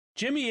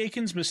Jimmy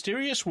Akin's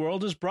Mysterious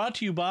World is brought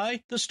to you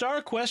by the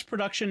Star Quest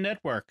Production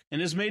Network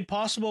and is made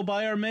possible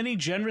by our many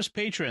generous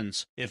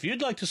patrons. If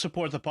you'd like to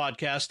support the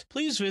podcast,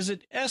 please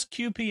visit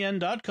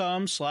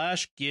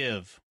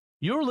sqpn.com/give.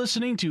 You're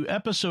listening to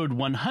episode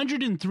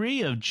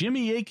 103 of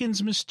Jimmy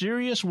Akin's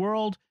Mysterious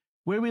World,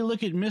 where we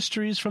look at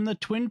mysteries from the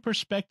twin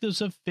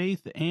perspectives of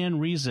faith and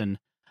reason.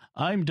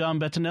 I'm Dom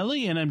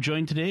Bettinelli, and I'm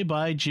joined today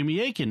by Jimmy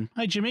Akin.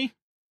 Hi, Jimmy.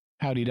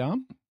 Howdy,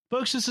 Dom.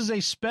 Folks, this is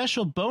a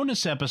special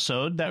bonus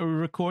episode that we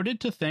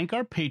recorded to thank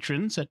our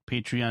patrons at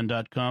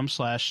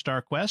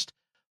patreon.com/StarQuest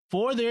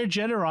for their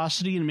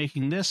generosity in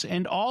making this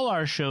and all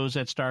our shows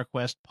at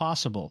StarQuest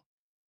possible.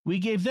 We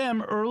gave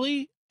them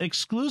early,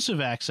 exclusive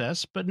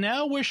access, but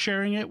now we're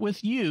sharing it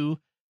with you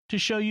to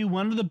show you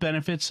one of the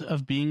benefits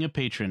of being a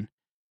patron.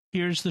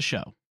 Here's the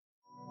show.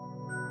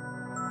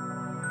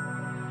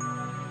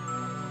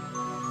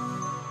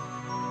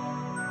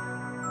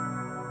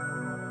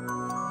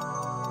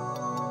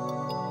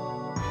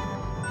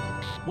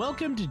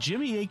 Welcome to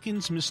Jimmy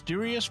Akin's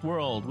Mysterious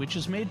World, which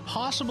is made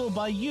possible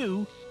by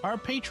you, our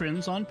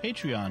patrons on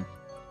Patreon.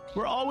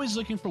 We're always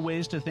looking for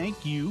ways to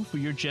thank you for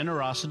your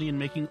generosity in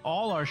making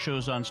all our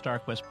shows on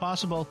StarQuest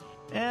possible,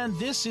 and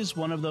this is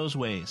one of those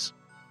ways.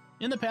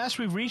 In the past,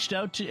 we've reached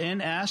out to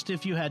and asked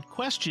if you had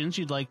questions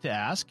you'd like to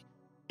ask,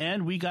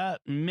 and we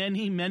got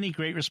many, many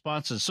great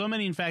responses. So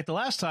many, in fact, the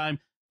last time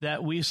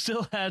that we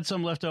still had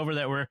some left over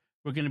that we're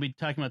going to be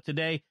talking about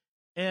today.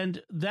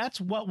 And that's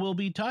what we'll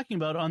be talking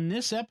about on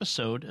this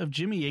episode of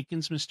Jimmy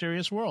Akin's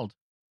Mysterious World.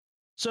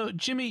 So,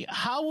 Jimmy,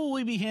 how will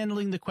we be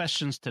handling the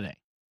questions today?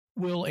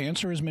 We'll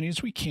answer as many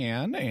as we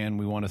can, and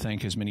we want to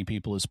thank as many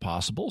people as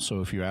possible. So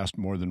if you asked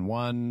more than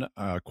one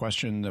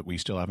question that we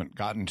still haven't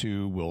gotten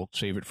to, we'll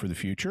save it for the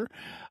future.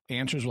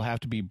 Answers will have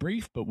to be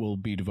brief, but we'll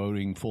be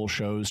devoting full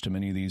shows to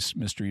many of these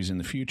mysteries in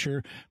the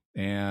future,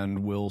 and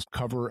we'll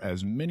cover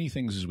as many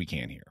things as we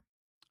can here.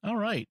 All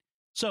right.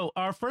 So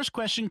our first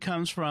question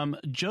comes from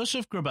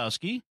Joseph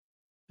Grabowski,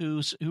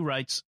 who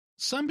writes,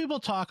 some people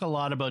talk a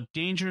lot about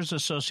dangers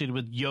associated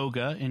with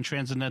yoga and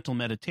transcendental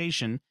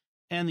meditation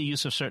and the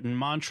use of certain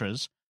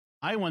mantras.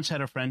 I once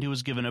had a friend who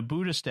was given a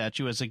Buddha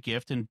statue as a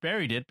gift and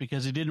buried it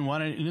because he didn't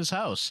want it in his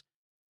house.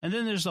 And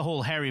then there's the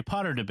whole Harry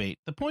Potter debate.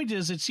 The point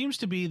is, it seems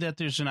to be that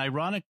there's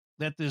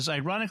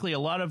ironically a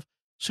lot of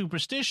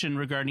superstition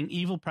regarding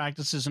evil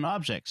practices and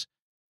objects.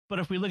 But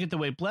if we look at the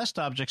way blessed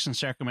objects and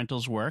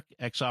sacramentals work,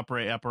 ex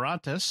opere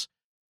apparatus,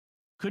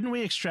 couldn't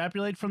we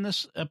extrapolate from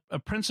this a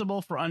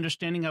principle for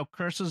understanding how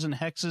curses and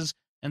hexes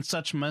and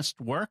such must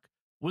work?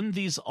 Wouldn't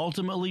these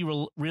ultimately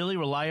really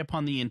rely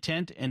upon the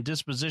intent and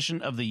disposition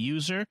of the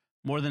user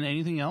more than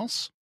anything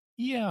else?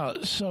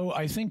 Yeah, so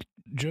I think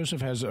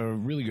Joseph has a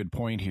really good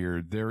point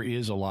here. There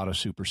is a lot of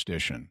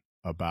superstition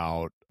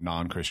about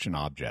non-Christian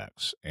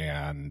objects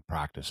and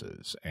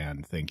practices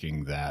and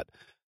thinking that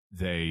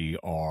they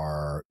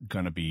are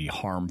going to be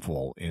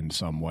harmful in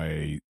some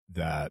way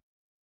that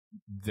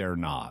they're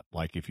not.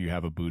 Like if you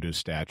have a Buddha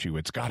statue,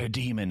 it's got a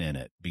demon in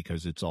it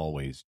because it's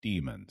always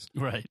demons.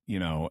 Right. You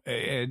know,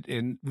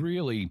 and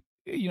really,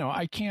 you know,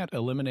 I can't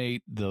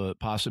eliminate the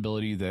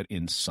possibility that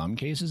in some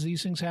cases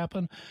these things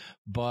happen,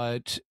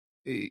 but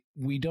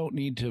we don't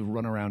need to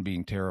run around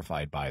being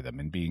terrified by them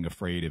and being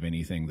afraid of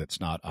anything that's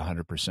not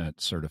 100%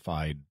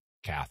 certified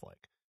Catholic.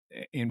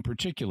 In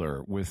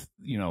particular, with,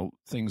 you know,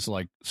 things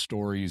like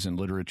stories and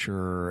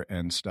literature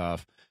and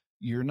stuff,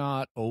 you're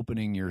not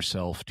opening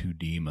yourself to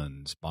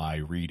demons by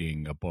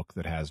reading a book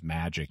that has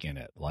magic in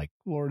it, like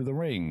Lord of the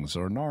Rings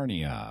or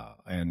Narnia.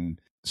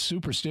 And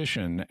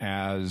superstition,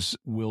 as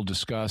we'll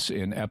discuss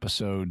in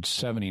episode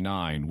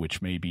 79, which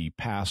may be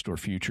past or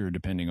future,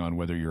 depending on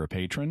whether you're a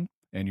patron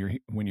and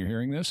when you're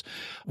hearing this,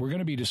 we're going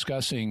to be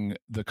discussing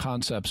the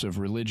concepts of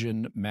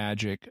religion,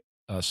 magic,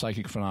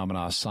 psychic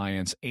phenomena,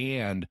 science,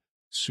 and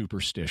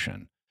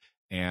superstition.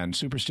 And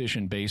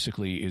superstition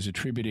basically is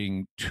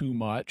attributing too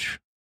much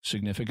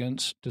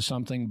significance to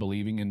something,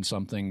 believing in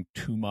something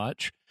too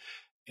much,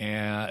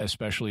 and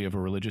especially of a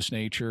religious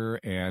nature.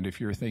 And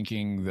if you're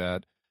thinking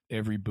that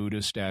every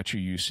Buddha statue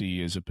you see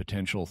is a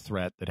potential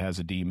threat that has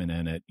a demon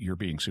in it, you're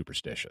being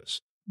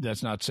superstitious.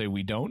 That's not to say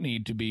we don't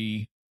need to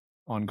be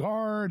on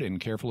guard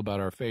and careful about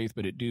our faith,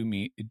 but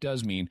it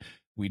does mean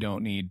we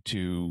don't need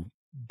to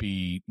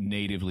be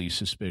natively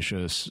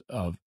suspicious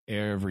of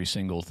every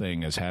single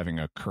thing as having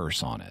a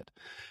curse on it.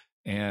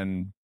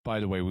 And by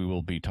the way, we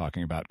will be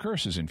talking about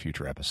curses in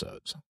future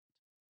episodes.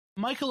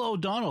 Michael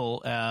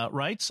O'Donnell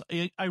writes,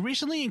 I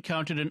recently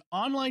encountered an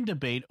online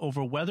debate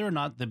over whether or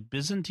not the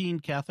Byzantine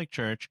Catholic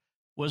Church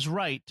was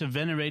right to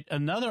venerate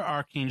another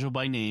archangel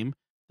by name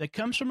that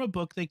comes from a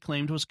book they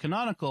claimed was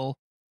canonical,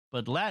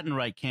 but Latin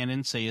Rite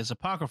canons say is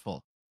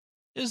apocryphal.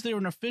 Is there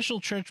an official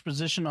church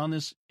position on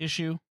this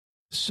issue?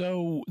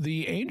 So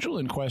the angel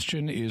in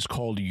question is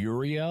called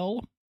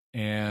Uriel,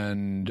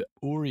 and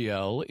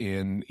Uriel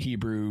in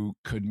Hebrew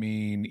could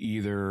mean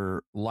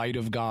either light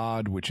of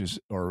God,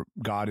 or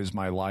God is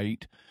my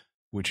light,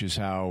 which is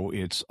how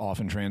it's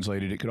often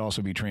translated. It could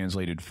also be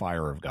translated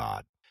fire of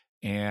God.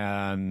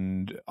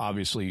 And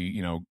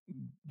obviously,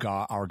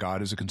 our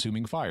God is a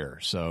consuming fire.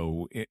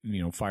 So,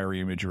 fiery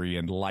imagery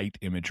and light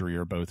imagery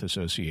are both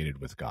associated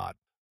with God.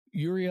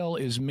 Uriel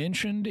is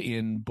mentioned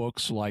in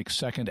books like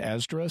Second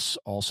Esdras,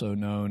 also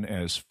known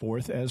as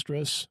Fourth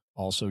Esdras.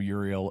 Also,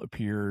 Uriel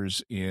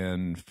appears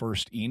in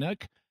First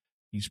Enoch.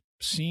 He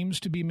seems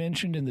to be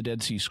mentioned in the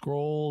Dead Sea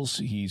Scrolls.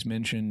 He's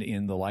mentioned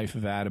in the Life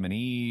of Adam and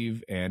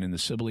Eve and in the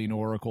Sibylline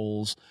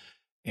Oracles.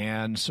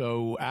 And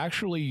so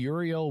actually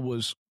Uriel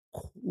was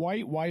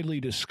quite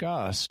widely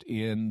discussed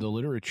in the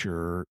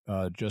literature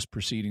just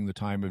preceding the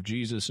time of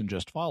Jesus and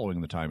just following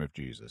the time of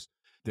Jesus.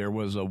 There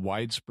was a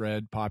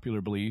widespread popular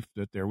belief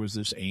that there was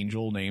this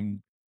angel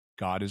named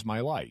God is my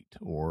light,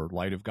 or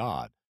Light of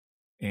God.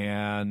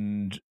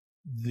 And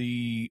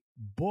the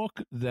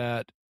book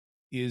that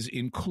is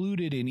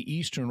included in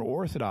Eastern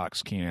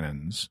Orthodox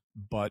canons,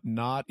 but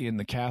not in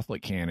the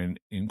Catholic canon,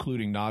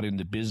 including not in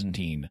the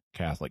Byzantine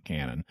Catholic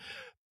canon,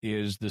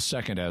 is the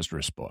Second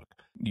Esdras book.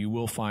 You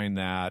will find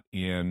that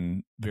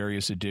in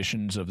various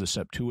editions of the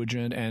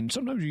Septuagint, and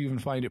sometimes you even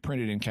find it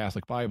printed in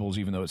Catholic Bibles,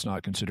 even though it's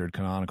not considered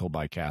canonical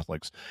by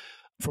Catholics.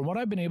 From what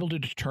I've been able to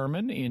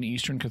determine in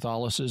Eastern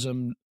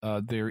Catholicism,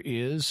 there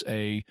is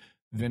a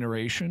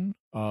veneration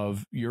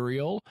of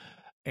Uriel,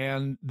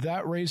 and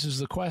that raises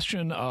the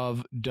question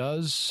of,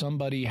 does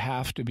somebody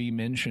have to be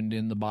mentioned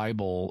in the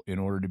Bible in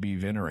order to be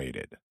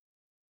venerated?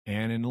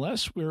 And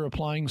unless we're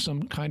applying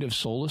some kind of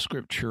sola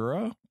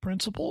scriptura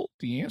principle,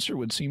 the answer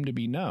would seem to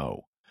be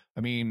no.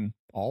 I mean,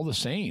 all the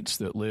saints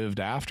that lived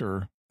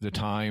after the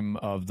time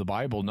of the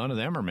Bible, none of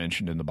them are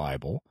mentioned in the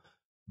Bible,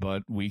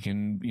 but we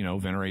can,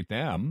 venerate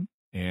them.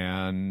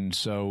 And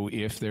so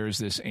if there's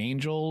this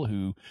angel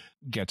who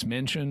gets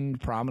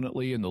mentioned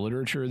prominently in the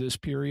literature of this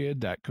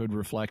period, that could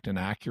reflect an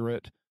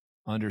accurate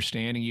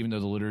understanding. Even though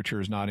the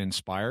literature is not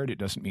inspired, it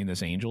doesn't mean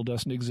this angel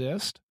doesn't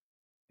exist.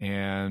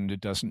 And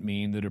it doesn't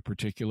mean that a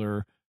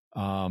particular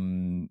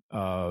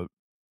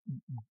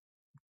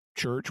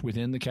church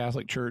within the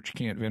Catholic Church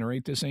can't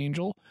venerate this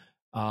angel.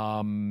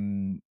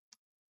 So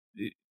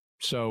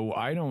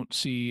I don't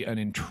see an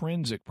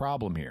intrinsic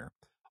problem here.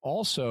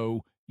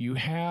 Also, you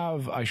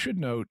have, I should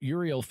note,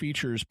 Uriel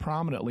features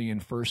prominently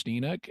in First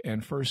Enoch,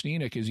 and First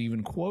Enoch is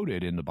even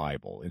quoted in the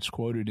Bible. It's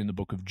quoted in the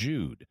book of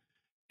Jude.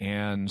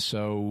 And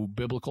so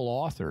biblical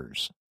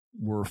authors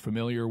were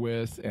familiar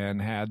with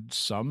and had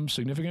some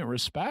significant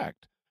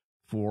respect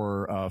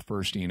for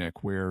First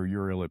Enoch, where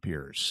Uriel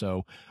appears.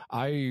 So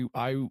I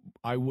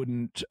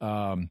wouldn't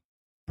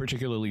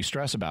particularly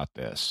stress about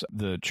this.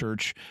 The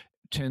church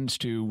tends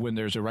to, when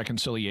there's a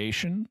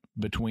reconciliation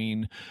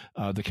between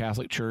the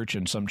Catholic Church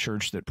and some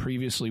church that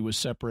previously was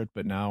separate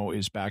but now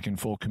is back in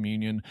full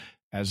communion,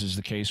 as is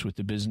the case with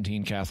the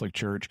Byzantine Catholic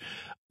Church,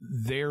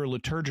 their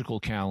liturgical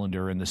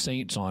calendar and the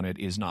saints on it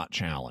is not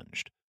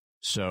challenged.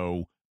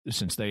 So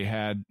since they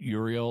had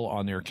Uriel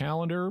on their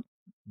calendar,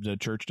 the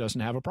church doesn't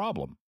have a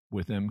problem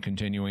with them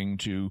continuing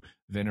to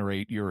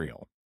venerate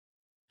Uriel.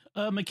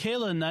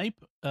 Michaela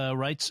Knipe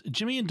writes,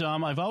 Jimmy and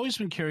Dom, I've always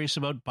been curious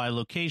about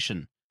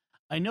bilocation.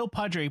 I know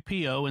Padre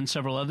Pio and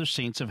several other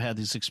saints have had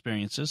these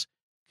experiences.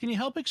 Can you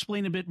help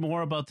explain a bit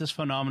more about this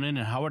phenomenon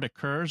and how it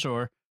occurs,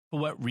 or for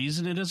what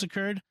reason it has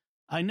occurred?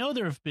 I know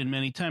there have been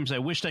many times I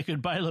wished I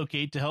could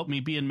bilocate to help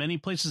me be in many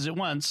places at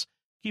once.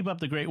 Keep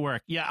up the great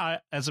work. Yeah,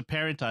 as a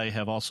parent, I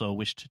have also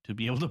wished to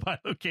be able to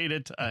bilocate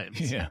at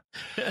times. Yeah.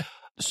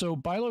 So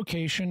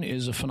bilocation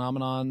is a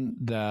phenomenon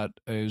that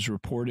is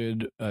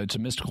reported. It's a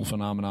mystical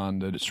phenomenon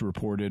that it's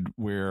reported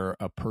where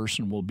a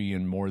person will be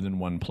in more than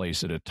one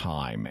place at a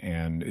time.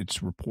 And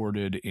it's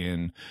reported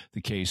in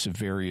the case of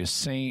various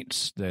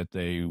saints that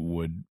they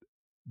would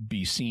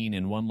be seen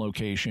in one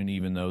location,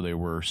 even though they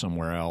were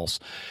somewhere else.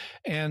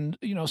 And,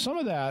 some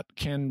of that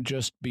can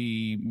just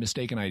be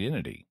mistaken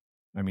identity.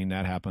 I mean,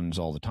 that happens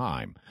all the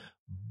time.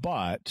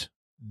 But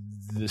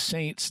the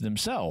saints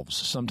themselves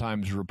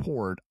sometimes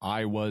report,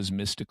 I fell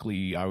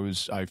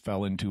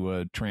into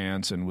a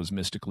trance and was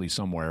mystically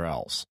somewhere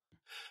else.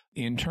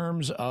 In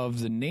terms of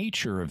the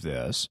nature of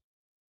this,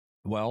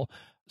 well,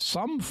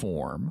 some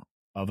form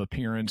of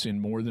appearance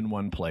in more than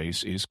one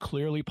place is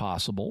clearly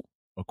possible,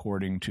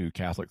 according to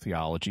Catholic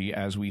theology,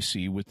 as we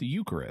see with the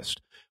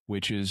Eucharist,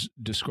 which is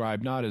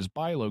described not as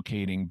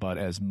bilocating, but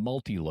as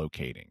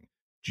multilocating.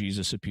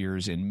 Jesus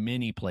appears in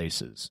many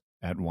places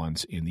at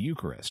once in the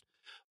Eucharist.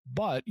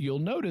 But you'll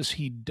notice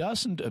he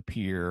doesn't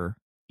appear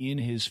with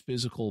his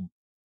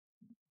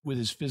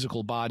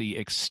physical body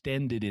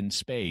extended in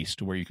space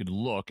to where you could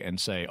look and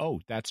say, oh,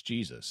 that's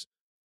Jesus.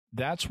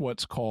 That's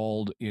what's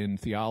called in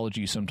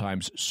theology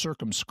sometimes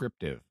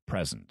circumscriptive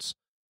presence.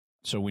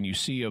 So when you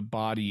see a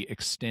body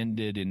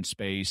extended in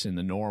space in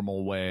the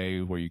normal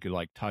way where you could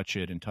touch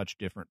it and touch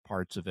different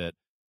parts of it,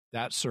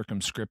 that's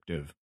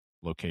circumscriptive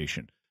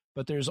location.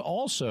 But there's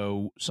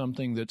also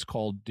something that's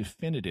called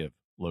definitive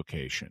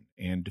location.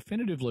 And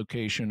definitive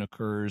location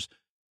occurs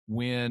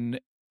when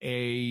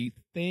a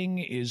thing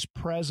is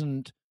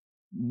present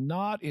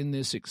not in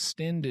this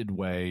extended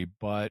way,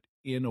 but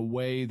in a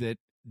way that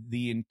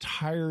the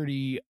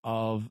entirety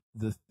of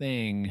the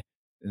thing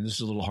and this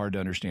is a little hard to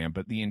understand,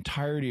 but the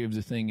entirety of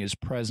the thing is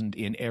present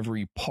in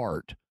every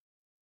part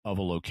of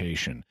a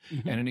location.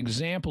 Mm-hmm. And an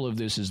example of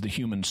this is the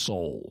human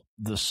soul.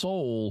 The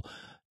soul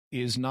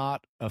is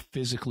not a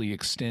physically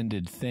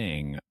extended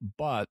thing,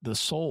 but the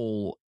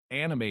soul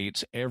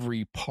animates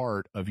every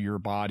part of your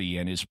body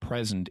and is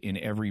present in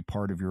every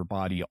part of your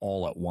body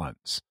all at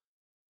once.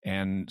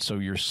 And so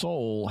your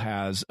soul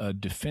has a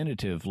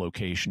definitive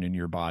location in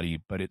your body,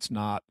 but it's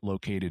not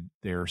located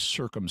there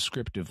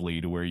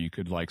circumscriptively to where you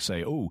could like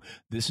say, oh,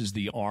 this is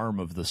the arm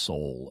of the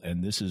soul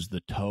and this is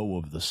the toe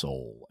of the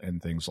soul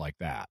and things like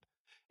that.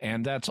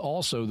 And that's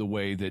also the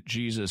way that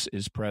Jesus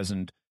is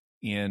present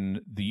in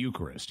the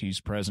Eucharist.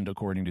 He's present,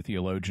 according to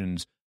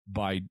theologians,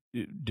 by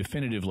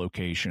definitive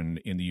location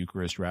in the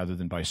Eucharist rather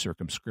than by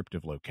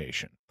circumscriptive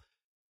location.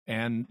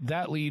 And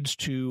that leads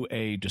to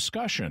a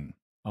discussion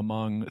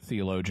among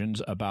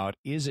theologians about,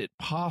 is it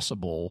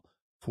possible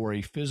for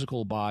a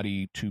physical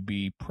body to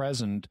be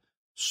present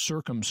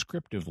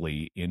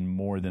circumscriptively in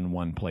more than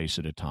one place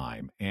at a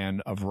time?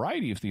 And a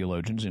variety of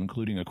theologians,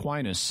 including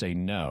Aquinas, say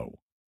no,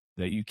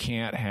 that you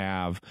can't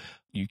have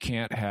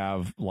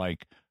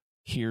like,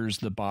 here's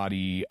the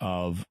body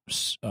of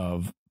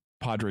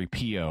Padre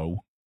Pio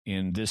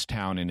in this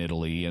town in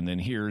Italy, and then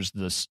here's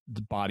the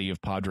body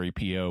of Padre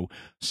Pio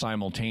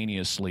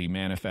simultaneously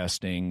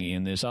manifesting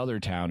in this other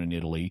town in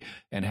Italy,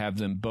 and have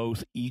them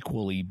both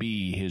equally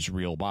be his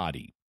real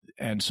body.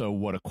 And so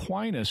what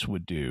Aquinas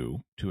would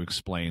do to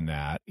explain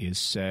that is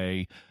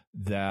say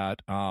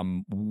that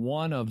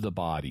one of the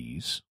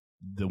bodies,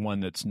 the one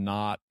that's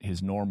not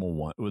his normal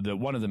one, that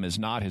one of them is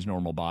not his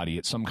normal body,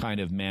 it's some kind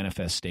of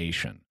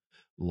manifestation,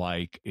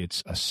 like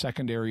it's a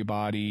secondary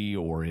body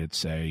or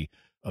it's a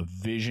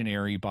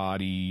visionary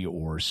body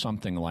or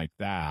something like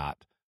that.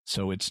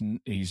 So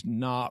his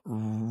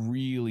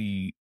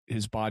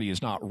body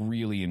is not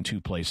really in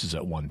two places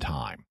at one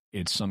time.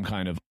 It's some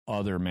kind of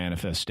other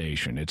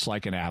manifestation. It's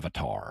like an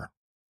avatar,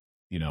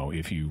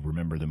 if you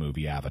remember the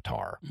movie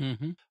Avatar.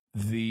 Mm-hmm.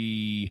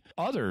 The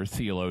other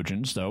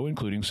theologians, though,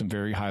 including some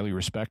very highly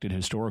respected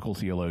historical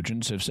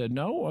theologians, have said,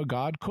 no, a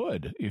God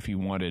could, if he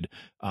wanted,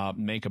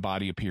 make a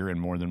body appear in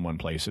more than one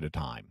place at a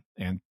time.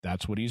 And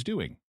that's what he's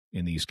doing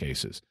in these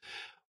cases.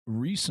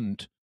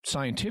 Recent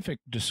scientific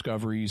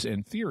discoveries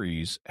and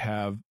theories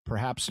have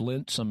perhaps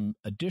lent some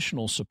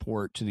additional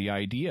support to the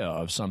idea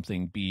of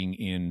something being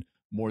in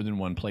more than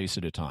one place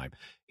at a time.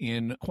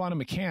 In quantum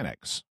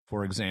mechanics,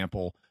 for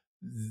example,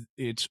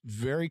 it's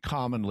very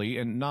commonly,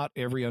 and not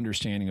every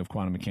understanding of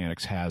quantum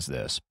mechanics has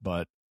this,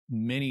 but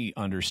many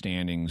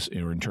understandings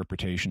or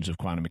interpretations of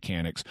quantum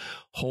mechanics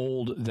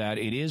hold that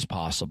it is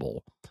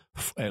possible,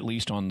 at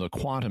least on the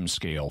quantum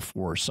scale,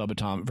 for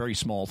very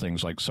small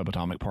things like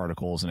subatomic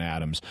particles and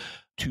atoms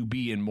to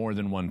be in more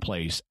than one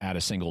place at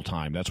a single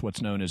time. That's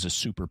what's known as a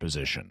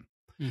superposition.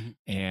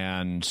 Mm-hmm.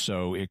 And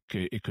so it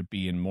could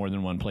be in more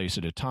than one place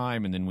at a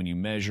time, and then when you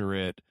measure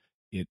it,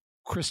 it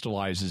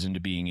crystallizes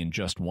into being in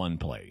just one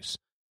place.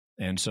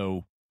 And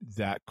so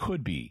that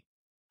could be,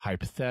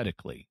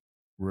 hypothetically,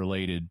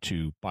 related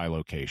to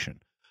bilocation.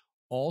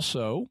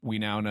 Also, we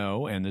now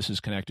know, and this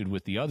is connected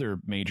with the other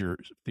major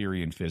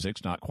theory in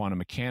physics, not quantum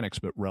mechanics,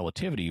 but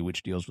relativity,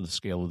 which deals with the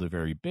scale of the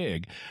very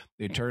big.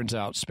 It turns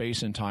out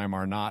space and time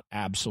are not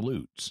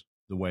absolutes,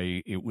 the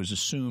way it was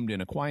assumed in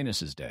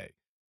Aquinas' day.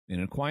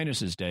 In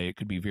Aquinas' day, it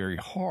could be very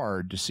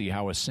hard to see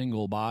how a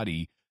single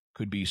body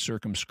could be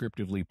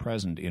circumscriptively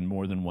present in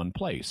more than one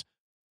place.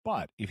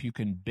 But if you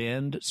can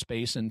bend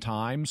space and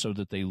time so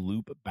that they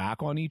loop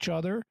back on each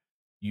other,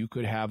 you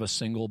could have a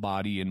single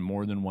body in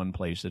more than one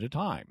place at a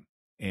time.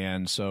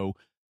 And so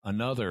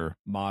another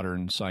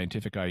modern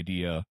scientific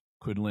idea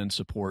could lend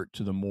support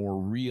to the more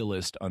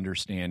realist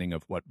understanding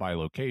of what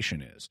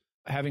bilocation is.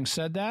 Having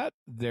said that,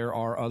 there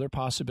are other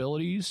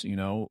possibilities.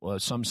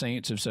 Some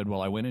saints have said,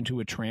 well, I went into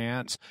a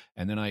trance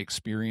and then I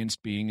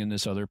experienced being in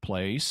this other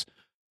place.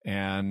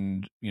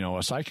 And,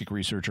 a psychic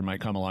researcher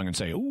might come along and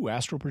say, ooh,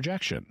 astral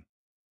projection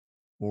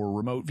or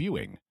remote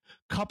viewing,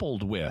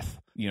 coupled with,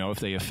 if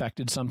they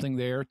affected something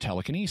there,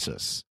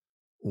 telekinesis,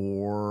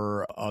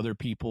 or other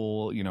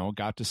people,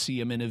 got to see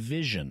him in a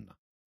vision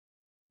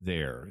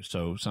there.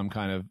 So some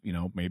kind of,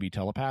 maybe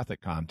telepathic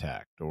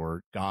contact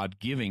or God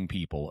giving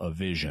people a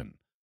vision.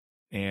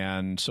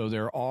 And so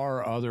there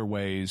are other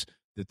ways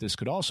that this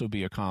could also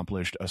be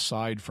accomplished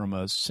aside from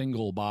a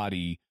single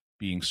body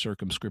being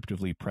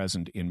circumscriptively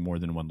present in more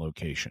than one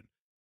location.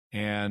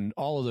 And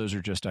all of those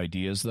are just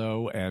ideas,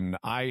 though, and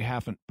I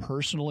haven't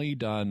personally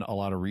done a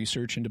lot of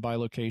research into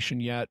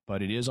bilocation yet,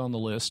 but it is on the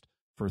list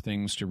for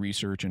things to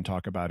research and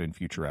talk about in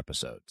future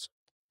episodes.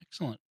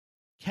 Excellent.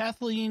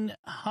 Kathleen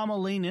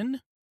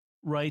Hamalinen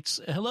writes,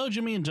 hello,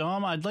 Jimmy and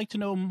Dom. I'd like to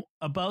know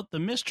about the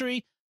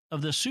mystery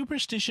of the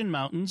Superstition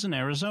Mountains in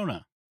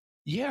Arizona.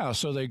 Yeah,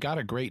 so they got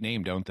a great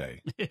name, don't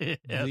they? Yes.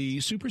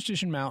 The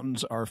Superstition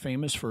Mountains are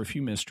famous for a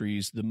few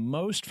mysteries. The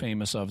most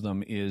famous of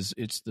them is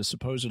it's the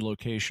supposed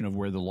location of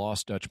where the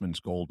Lost Dutchman's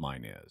gold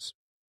mine is.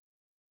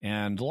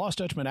 And the Lost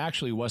Dutchman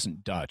actually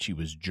wasn't Dutch, he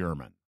was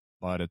German.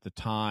 But at the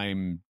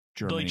time,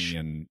 Germany Deutsch.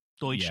 and...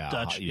 Deutsch,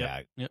 Dutch.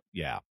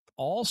 Yeah.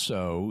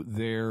 Also,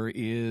 there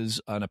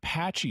is an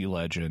Apache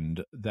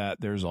legend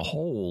that there's a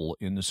hole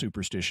in the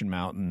Superstition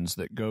Mountains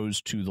that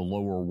goes to the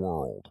lower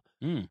world.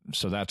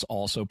 So that's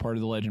also part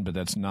of the legend, but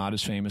that's not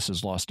as famous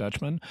as Lost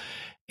Dutchman.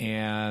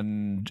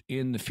 And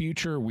in the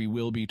future, we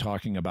will be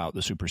talking about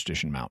the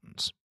Superstition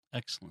Mountains.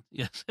 Excellent.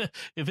 Yes.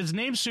 If it's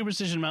named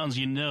Superstition Mountains,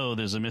 you know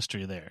there's a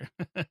mystery there.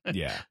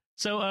 Yeah.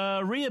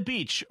 So Rhea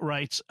Beach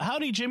writes,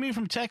 "Howdy, Jimmy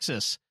from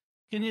Texas.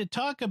 Can you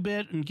talk a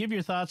bit and give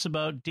your thoughts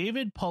about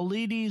David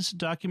Paulides'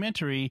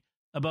 documentary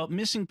about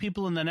missing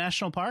people in the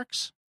national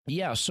parks?"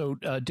 Yeah, so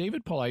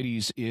David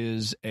Paulides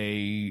is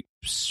a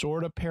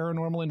sort of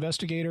paranormal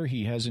investigator.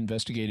 He has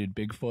investigated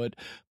Bigfoot,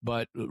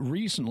 but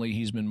recently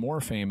he's been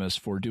more famous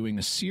for doing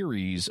a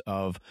series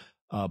of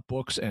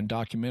books and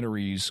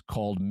documentaries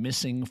called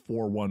Missing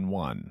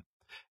 411.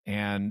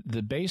 And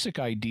the basic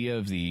idea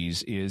of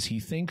these is he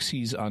thinks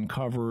he's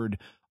uncovered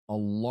a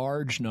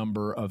large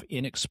number of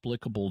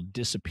inexplicable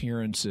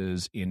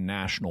disappearances in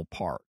national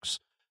parks.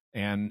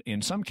 And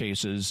in some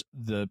cases,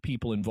 the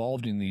people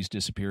involved in these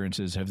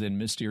disappearances have then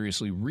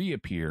mysteriously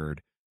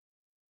reappeared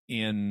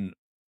in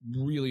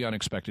really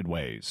unexpected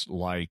ways.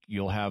 Like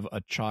you'll have a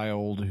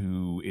child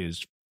who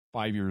is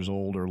 5 years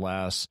old or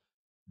less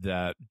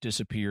that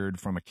disappeared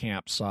from a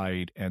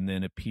campsite and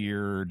then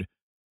appeared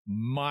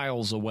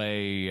miles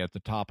away at the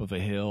top of a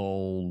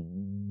hill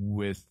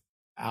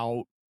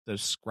without the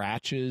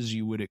scratches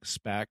you would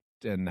expect.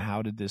 And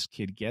how did this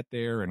kid get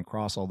there and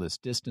cross all this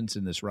distance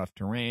in this rough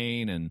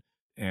terrain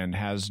and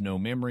has no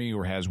memory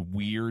or has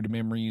weird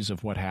memories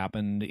of what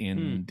happened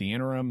in the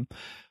interim.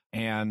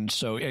 And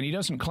he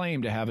doesn't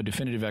claim to have a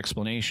definitive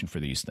explanation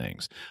for these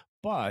things,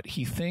 but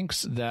he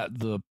thinks that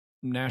the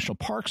National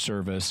Park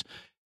Service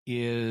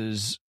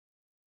is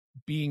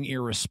being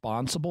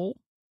irresponsible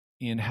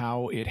in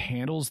how it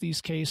handles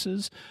these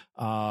cases,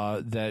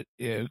 that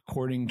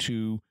according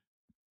to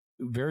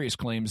various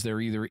claims, there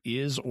either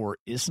is or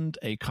isn't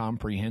a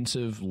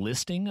comprehensive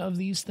listing of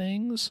these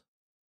things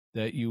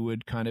that you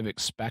would kind of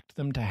expect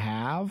them to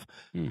have.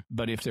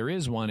 But if there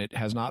is one, it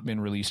has not been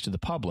released to the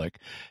public.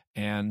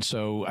 And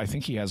so I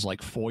think he has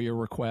like FOIA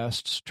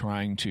requests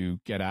trying to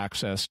get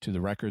access to the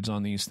records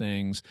on these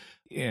things.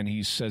 And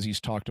he says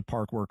he's talked to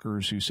park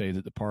workers who say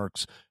that the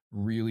parks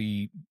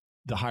really,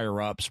 the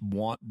higher ups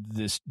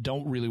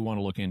don't really want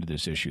to look into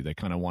this issue. They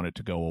kind of want it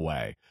to go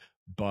away.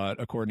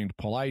 But according to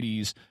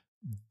Paulides,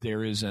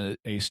 there is a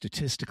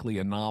statistically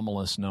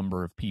anomalous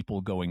number of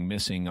people going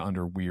missing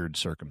under weird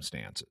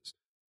circumstances.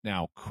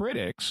 Now,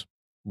 critics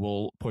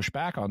will push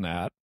back on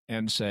that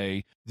and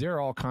say there are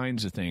all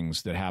kinds of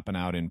things that happen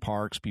out in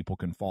parks. People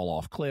can fall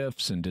off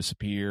cliffs and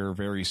disappear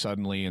very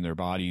suddenly and their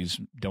bodies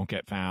don't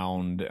get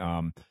found.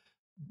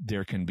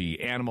 There can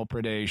be animal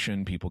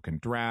predation. People can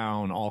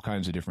drown. All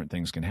kinds of different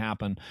things can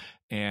happen.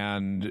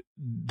 And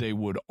they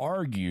would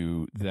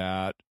argue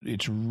that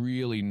it's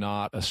really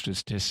not a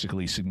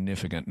statistically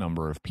significant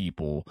number of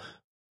people,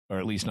 or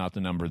at least not the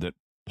number that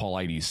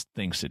Paulides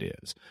thinks it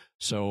is.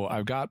 So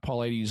I've got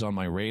Paulides on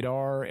my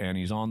radar, and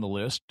he's on the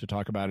list to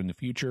talk about in the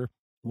future.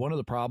 One of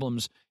the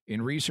problems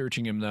in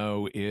researching him,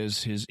 though,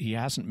 is he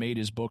hasn't made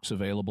his books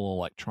available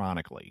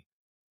electronically.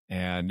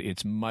 And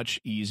it's much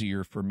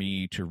easier for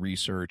me to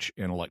research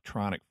in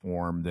electronic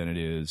form than it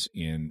is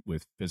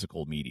with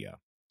physical media.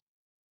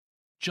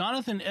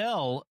 Jonathan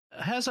L.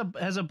 has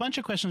a bunch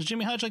of questions.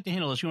 Jimmy, how'd you like to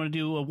handle this? You want to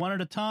do one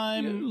at a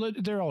time? Yeah,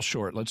 they're all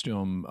short. Let's do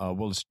them.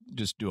 We'll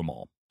just do them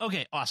all.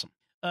 Okay, awesome.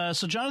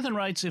 So Jonathan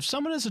writes, if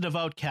someone is a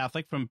devout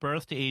Catholic from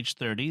birth to age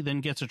 30,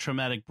 then gets a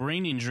traumatic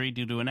brain injury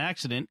due to an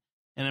accident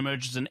and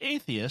emerges an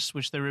atheist,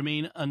 which they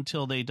remain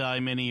until they die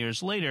many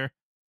years later,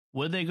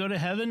 would they go to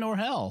heaven or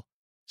hell?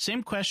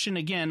 Same question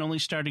again, only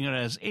starting out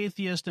as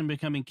atheist and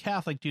becoming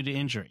Catholic due to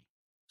injury.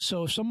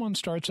 So if someone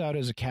starts out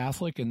as a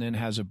Catholic and then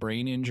has a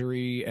brain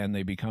injury and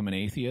they become an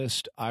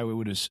atheist, I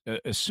would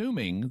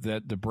assuming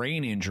that the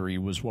brain injury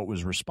was what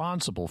was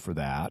responsible for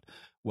that.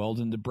 Well,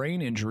 then the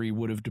brain injury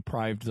would have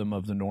deprived them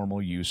of the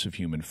normal use of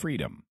human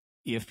freedom.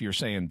 If you're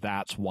saying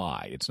that's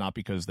why, it's not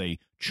because they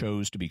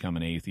chose to become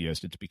an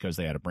atheist, it's because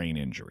they had a brain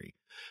injury.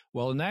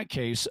 Well, in that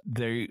case,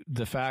 the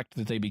fact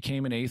that they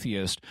became an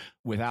atheist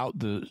without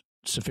the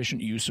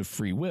sufficient use of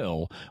free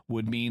will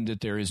would mean that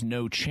there is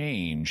no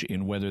change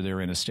in whether they're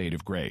in a state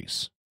of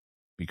grace,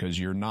 because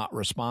you're not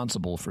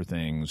responsible for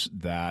things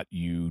that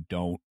you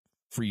don't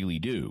freely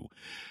do.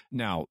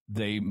 Now,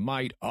 they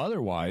might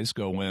otherwise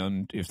go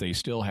in, if they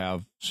still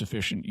have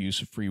sufficient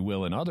use of free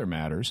will in other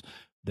matters,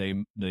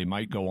 they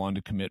might go on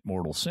to commit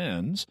mortal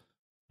sins,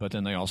 but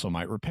then they also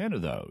might repent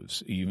of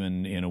those,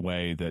 even in a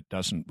way that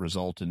doesn't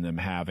result in them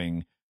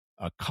having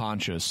a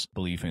conscious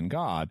belief in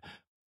God.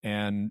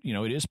 And,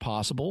 it is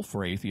possible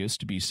for atheists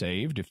to be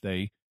saved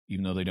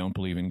even though they don't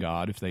believe in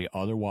God, if they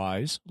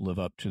otherwise live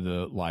up to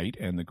the light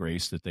and the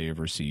grace that they have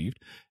received.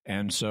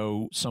 And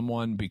so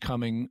someone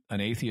becoming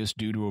an atheist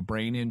due to a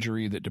brain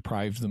injury that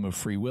deprives them of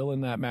free will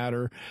in that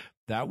matter,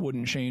 that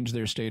wouldn't change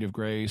their state of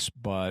grace,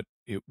 but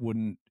it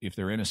wouldn't, if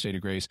they're in a state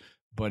of grace,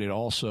 but it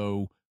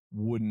also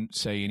wouldn't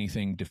say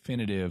anything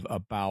definitive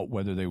about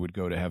whether they would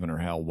go to heaven or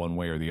hell one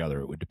way or the other.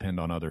 It would depend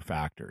on other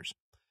factors.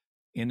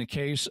 In the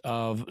case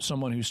of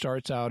someone who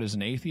starts out as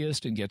an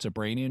atheist and gets a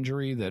brain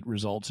injury that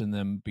results in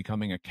them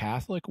becoming a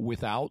Catholic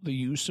without the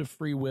use of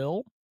free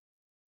will,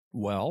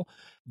 well,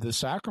 the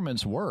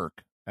sacraments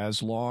work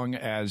as long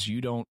as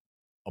you don't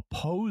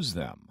oppose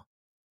them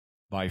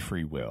by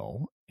free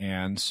will.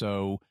 And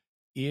so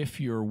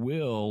if your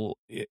will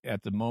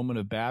at the moment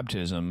of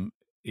baptism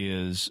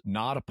is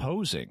not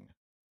opposing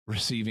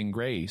receiving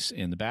grace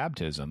in the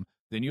baptism,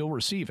 then you'll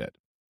receive it.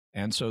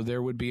 And so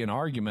there would be an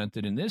argument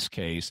that in this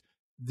case,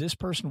 this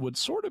person would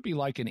sort of be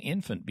like an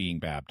infant being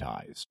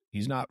baptized.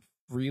 He's not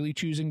freely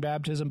choosing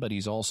baptism, but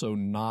he's also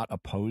not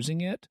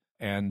opposing it.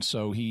 And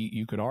so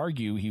you could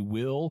argue he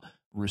will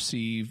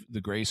receive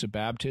the grace of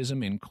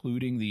baptism,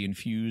 including the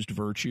infused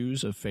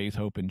virtues of faith,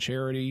 hope, and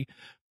charity.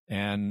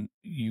 And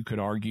you could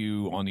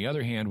argue, on the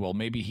other hand, well,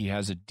 maybe he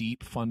has a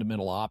deep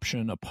fundamental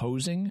option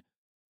opposing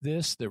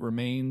this that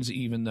remains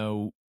even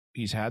though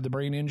he's had the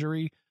brain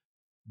injury.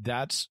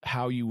 That's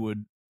how you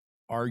would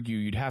argue.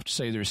 You'd have to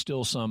say there's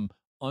still some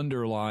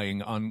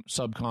underlying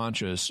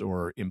subconscious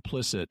or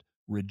implicit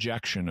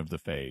rejection of the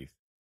faith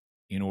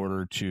in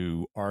order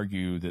to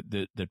argue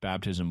that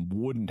baptism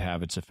wouldn't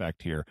have its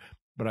effect here.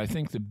 But I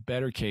think the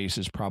better case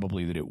is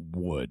probably that it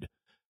would.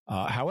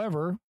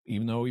 However,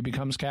 even though he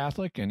becomes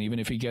Catholic, and even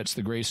if he gets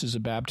the graces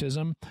of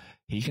baptism,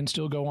 he can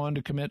still go on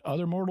to commit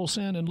other mortal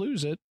sin and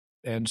lose it.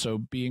 And so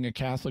being a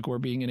Catholic or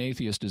being an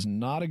atheist is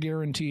not a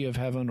guarantee of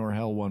heaven or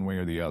hell one way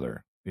or the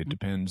other. It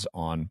depends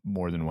on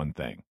more than one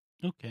thing.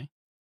 Okay.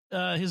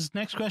 His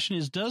next question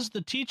is, does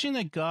the teaching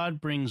that God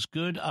brings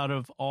good out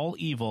of all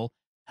evil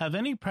have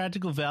any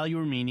practical value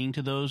or meaning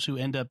to those who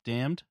end up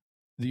damned?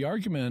 The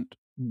argument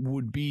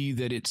would be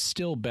that it's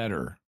still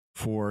better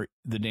for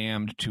the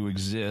damned to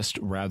exist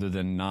rather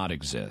than not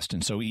exist.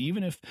 And so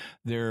even if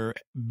they're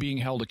being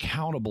held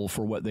accountable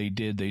for what they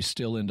did, they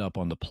still end up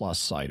on the plus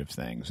side of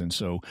things. And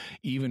so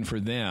even for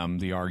them,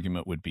 the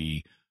argument would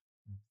be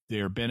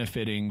they're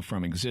benefiting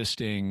from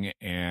existing,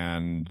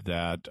 and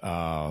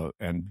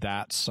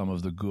that's some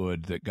of the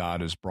good that God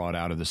has brought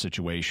out of the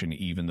situation,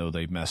 even though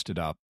they've messed it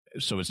up.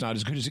 So it's not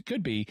as good as it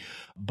could be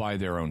by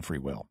their own free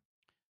will.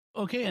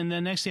 Okay, and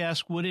then next he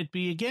asks, would it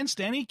be against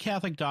any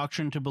Catholic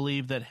doctrine to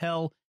believe that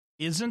hell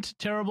isn't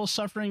terrible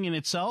suffering in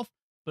itself,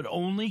 but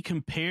only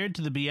compared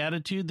to the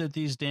beatitude that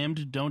these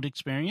damned don't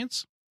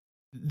experience?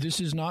 This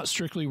is not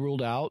strictly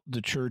ruled out.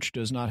 The Church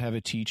does not have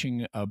a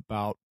teaching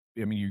about,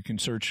 you can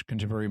search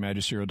contemporary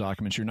magisterial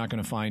documents. You're not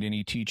going to find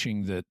any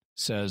teaching that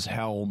says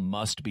hell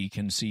must be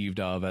conceived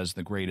of as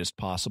the greatest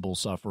possible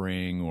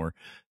suffering or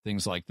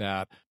things like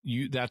that.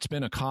 That's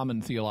been a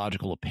common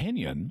theological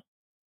opinion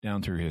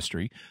down through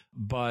history,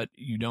 but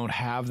you don't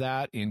have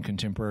that in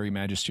contemporary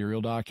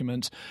magisterial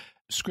documents.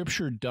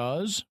 Scripture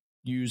does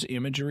use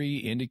imagery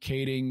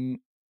indicating,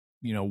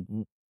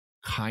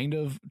 kind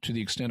of to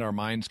the extent our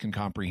minds can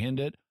comprehend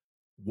it,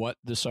 what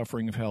the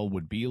suffering of hell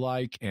would be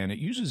like. And it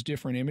uses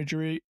different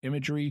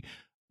imagery.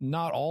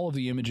 Not all of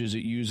the images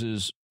it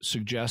uses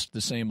suggest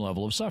the same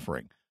level of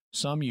suffering.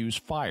 Some use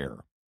fire,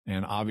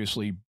 and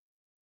obviously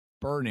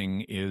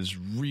burning is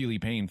really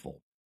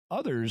painful.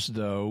 Others,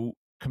 though,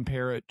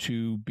 compare it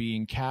to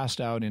being cast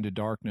out into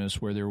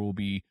darkness where there will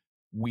be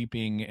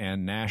weeping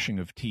and gnashing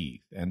of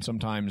teeth. And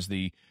sometimes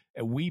the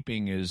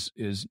weeping is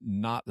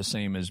not the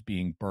same as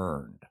being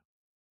burned,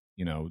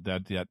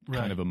 that right.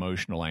 kind of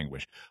emotional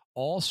anguish.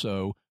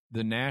 Also,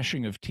 the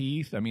gnashing of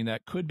teeth,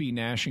 that could be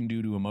gnashing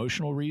due to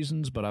emotional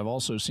reasons, but I've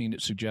also seen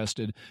it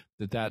suggested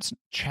that that's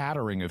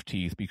chattering of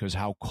teeth because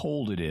how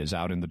cold it is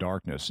out in the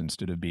darkness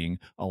instead of being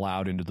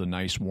allowed into the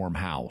nice warm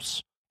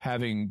house.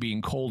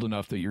 Being cold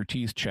enough that your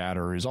teeth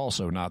chatter is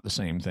also not the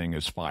same thing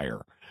as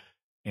fire.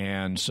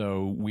 And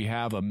so we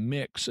have a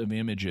mix of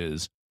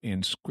images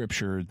in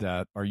Scripture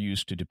that are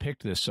used to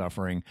depict this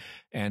suffering,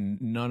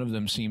 and none of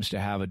them seems to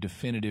have a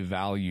definitive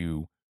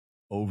value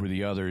over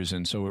the others.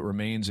 And so it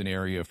remains an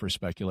area for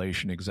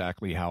speculation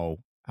exactly how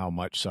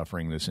much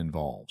suffering this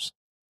involves.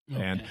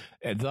 Okay.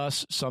 And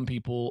thus, some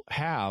people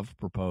have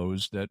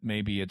proposed that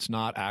maybe it's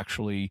not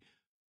actually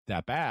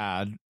that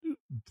bad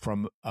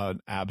from an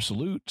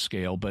absolute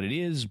scale, but it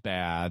is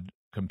bad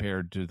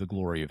compared to the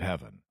glory of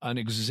heaven. An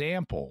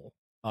example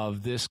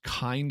of this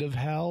kind of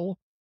hell,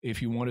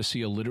 if you want to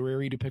see a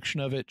literary depiction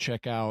of it,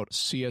 check out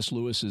C.S.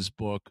 Lewis's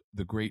book,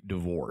 The Great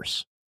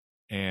Divorce.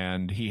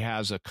 And he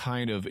has a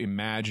kind of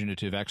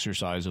imaginative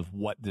exercise of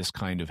what this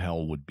kind of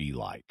hell would be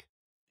like.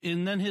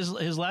 And then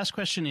his last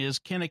question is,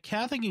 can a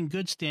Catholic in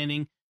good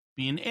standing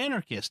be an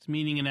anarchist,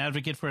 meaning an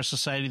advocate for a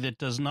society that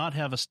does not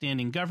have a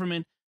standing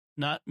government,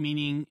 not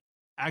meaning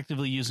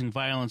actively using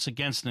violence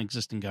against an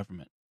existing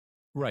government?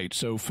 Right.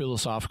 So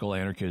philosophical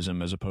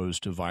anarchism as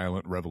opposed to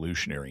violent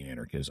revolutionary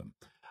anarchism.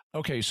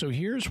 Okay, so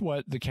here's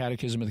what the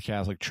Catechism of the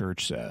Catholic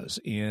Church says.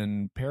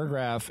 In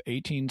paragraph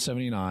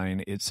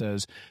 1879, it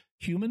says,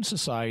 human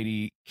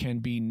society can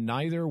be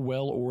neither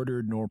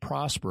well-ordered nor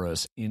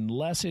prosperous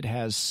unless it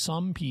has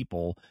some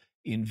people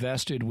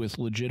invested with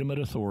legitimate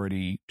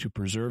authority to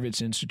preserve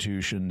its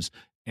institutions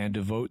and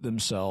devote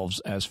themselves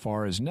as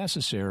far as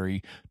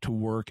necessary to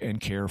work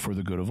and care for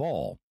the good of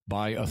all.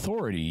 By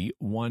authority,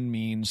 one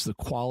means the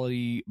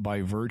quality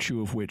by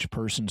virtue of which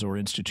persons or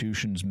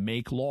institutions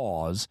make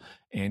laws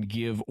and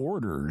give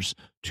orders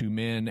to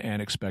men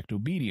and expect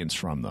obedience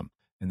from them.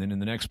 And then in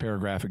the next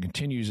paragraph, it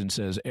continues and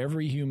says,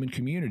 every human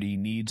community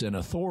needs an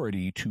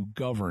authority to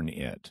govern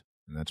it.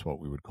 And that's what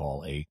we would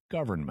call a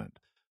government.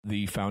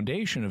 The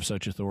foundation of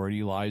such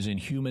authority lies in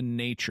human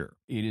nature.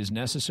 It is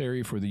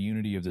necessary for the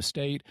unity of the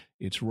state.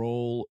 Its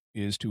role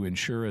is to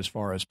ensure, as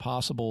far as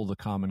possible, the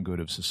common good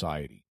of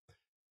society.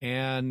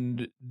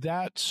 And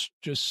that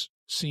just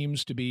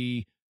seems to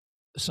be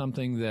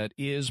something that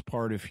is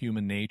part of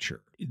human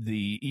nature.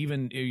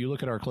 Even if you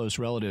look at our close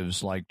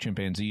relatives like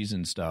chimpanzees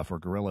and stuff, or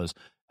gorillas,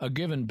 a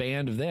given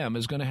band of them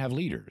is going to have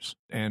leaders.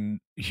 And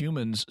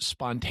humans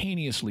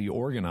spontaneously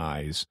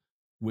organize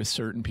with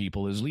certain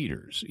people as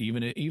leaders,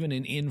 even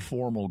in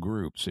informal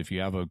groups. If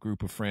you have a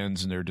group of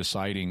friends and they're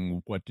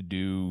deciding what to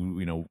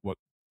do, what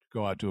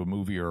go out to a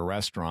movie or a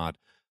restaurant,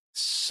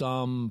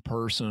 some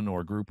person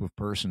or group of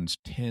persons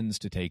tends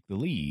to take the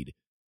lead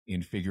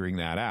in figuring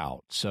that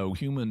out. So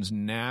humans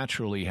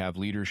naturally have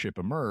leadership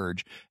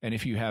emerge. And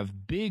if you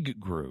have big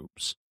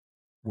groups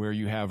where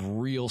you have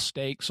real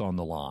stakes on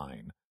the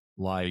line,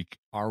 like,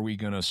 are we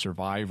going to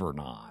survive or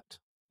not,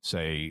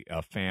 say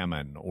a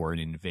famine or an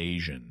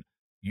invasion,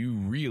 you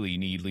really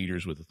need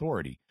leaders with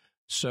authority.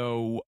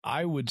 So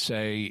I would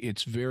say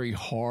it's very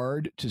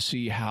hard to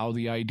see how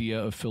the idea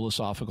of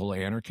philosophical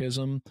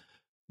anarchism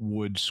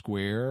would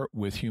square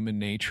with human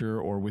nature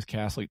or with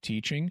Catholic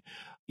teaching.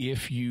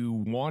 If you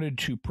wanted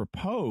to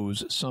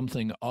propose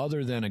something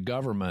other than a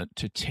government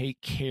to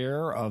take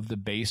care of the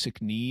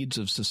basic needs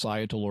of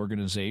societal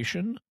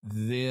organization,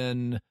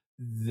 then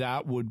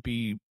that would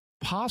be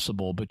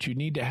possible, but you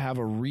need to have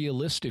a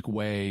realistic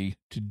way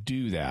to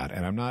do that.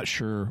 And I'm not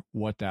sure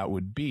what that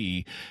would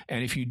be.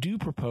 And if you do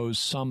propose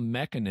some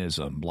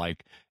mechanism,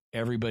 like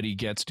everybody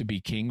gets to be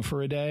king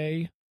for a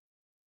day,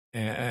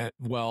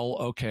 well,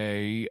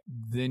 okay,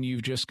 then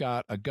you've just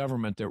got a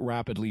government that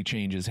rapidly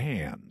changes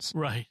hands.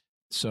 Right.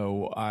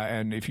 So,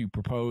 and if you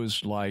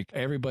propose like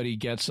everybody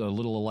gets a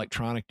little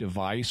electronic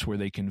device where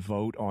they can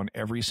vote on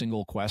every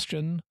single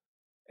question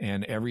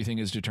and everything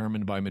is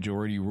determined by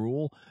majority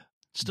rule,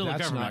 still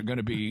that's not going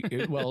to be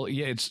well.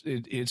 Yeah,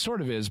 it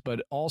sort of is,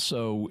 but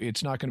also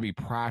it's not going to be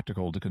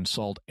practical to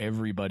consult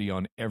everybody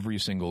on every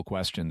single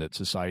question that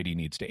society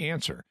needs to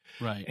answer.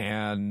 Right.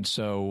 And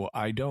so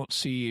I don't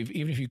see,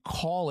 even if you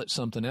call it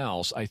something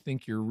else, I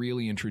think you're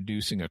really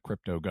introducing a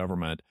crypto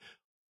government,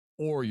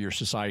 or your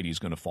society is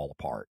going to fall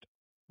apart.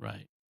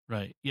 Right.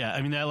 Right. Yeah.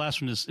 I mean, that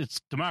last one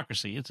it's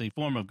democracy. It's a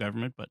form of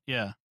government, but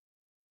yeah.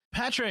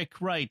 Patrick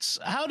writes,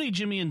 howdy,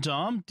 Jimmy and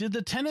Dom. Did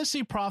the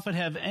Tennessee prophet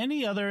have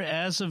any other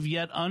as of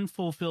yet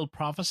unfulfilled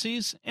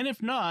prophecies? And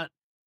if not,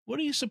 what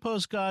do you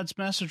suppose God's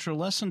message or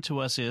lesson to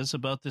us is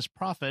about this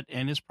prophet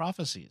and his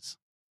prophecies?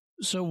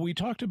 So we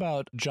talked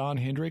about John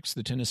Hendricks,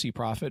 the Tennessee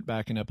prophet,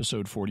 back in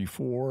episode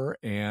 44,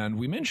 and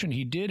we mentioned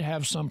he did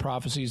have some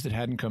prophecies that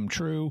hadn't come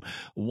true.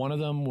 One of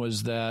them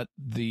was that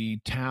the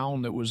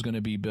town that was going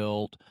to be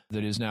built,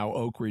 that is now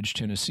Oak Ridge,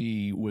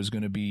 Tennessee, was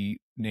going to be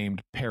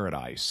named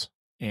Paradise.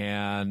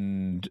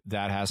 And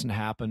that hasn't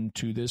happened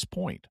to this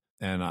point.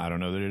 And I don't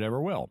know that it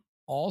ever will.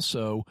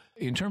 Also,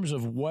 in terms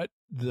of what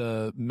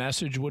the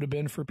message would have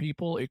been for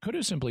people, it could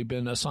have simply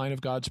been a sign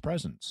of God's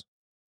presence.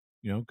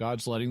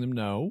 God's letting them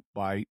know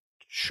by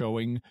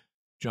showing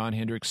John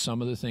Hendricks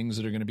some of the things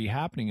that are going to be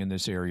happening in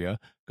this area.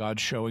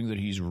 God's showing that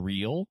he's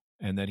real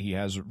and that he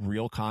has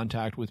real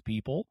contact with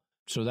people.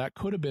 So that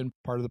could have been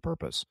part of the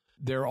purpose.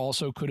 There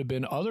also could have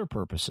been other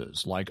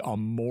purposes, like a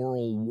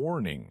moral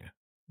warning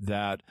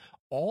that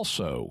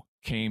also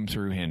came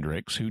through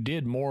Hendricks, who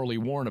did morally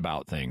warn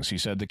about things. He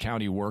said the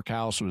county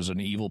workhouse was an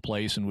evil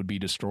place and would be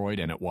destroyed,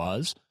 and it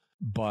was.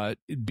 But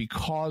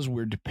because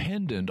we're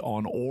dependent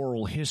on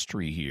oral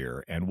history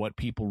here and what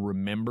people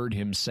remembered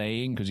him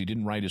saying, because he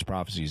didn't write his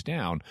prophecies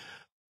down,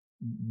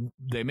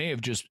 they may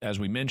have just, as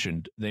we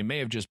mentioned, they may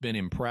have just been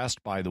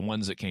impressed by the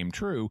ones that came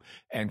true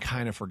and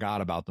kind of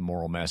forgot about the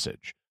moral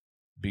message,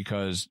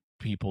 because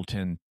people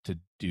tend to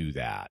do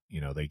that.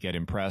 They get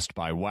impressed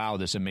by, wow,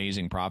 this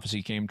amazing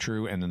prophecy came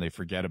true, and then they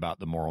forget about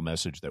the moral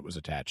message that was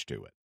attached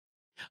to it.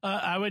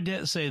 I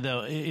would say,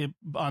 though,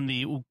 on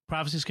the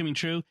prophecies coming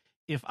true,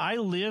 if I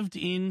lived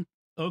in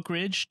Oak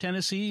Ridge,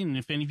 Tennessee, and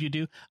if any of you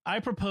do, I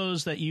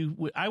propose that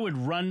I would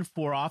run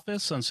for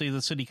office on, say,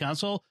 the city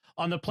council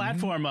on the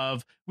platform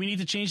of, we need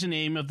to change the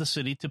name of the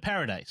city to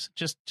Paradise.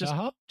 Just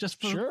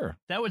for, sure.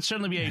 That would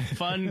certainly be a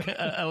fun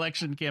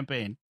election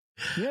campaign.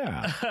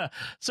 Yeah.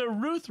 So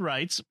Ruth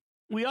writes,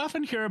 we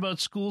often hear about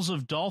schools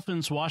of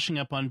dolphins washing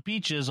up on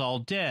beaches all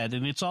dead,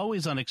 and it's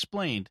always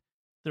unexplained.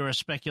 There are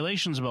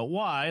speculations about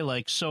why,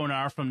 like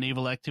sonar from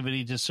naval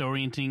activity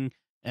disorienting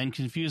and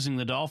confusing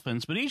the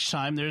dolphins, but each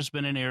time there's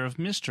been an air of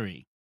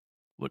mystery.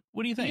 What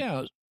do you think?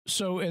 Yeah.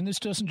 So, and this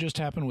doesn't just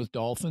happen with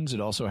dolphins. It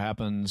also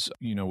happens,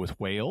 with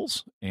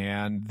whales.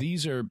 And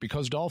these are,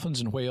 because dolphins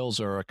and whales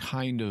are a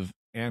kind of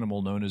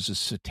animal known as a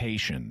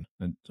cetacean,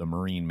 a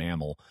marine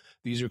mammal.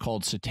 These are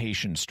called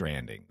cetacean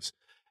strandings.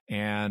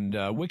 And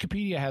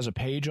Wikipedia has a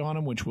page on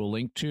them, which we'll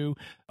link to.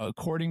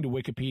 According to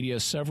Wikipedia,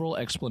 several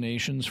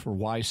explanations for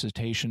why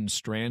cetaceans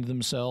strand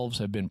themselves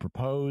have been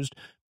proposed,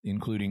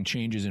 including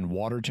changes in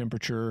water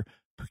temperature,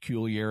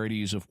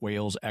 peculiarities of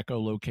whales'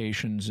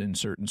 echolocations in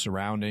certain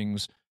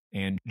surroundings,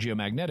 and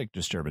geomagnetic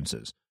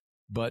disturbances.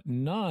 But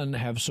none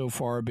have so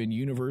far been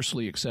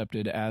universally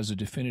accepted as a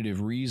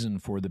definitive reason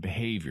for the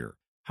behavior.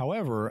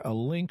 However, a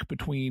link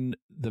between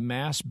the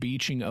mass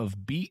beaching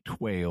of beaked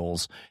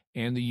whales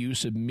and the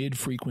use of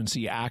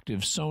mid-frequency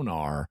active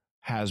sonar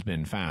has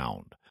been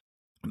found.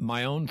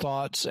 My own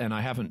thoughts, and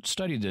I haven't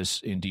studied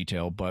this in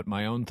detail, but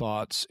my own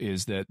thoughts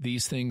is that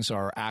these things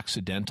are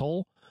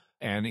accidental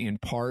and in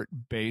part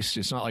based,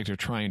 it's not like they're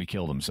trying to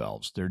kill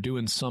themselves. They're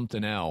doing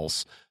something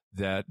else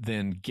that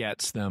then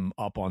gets them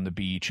up on the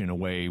beach in a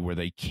way where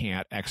they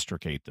can't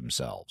extricate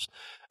themselves.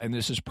 And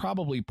this is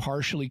probably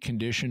partially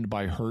conditioned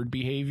by herd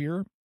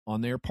behavior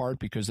on their part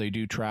because they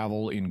do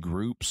travel in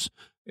groups,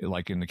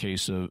 like in the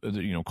case of,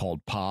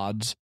 called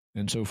pods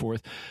and so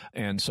forth.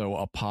 And so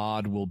a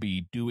pod will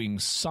be doing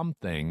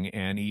something,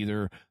 and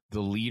either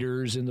the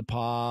leaders in the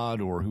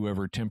pod or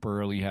whoever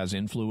temporarily has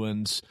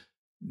influence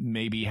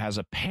maybe has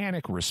a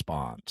panic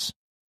response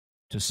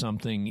to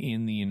something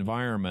in the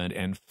environment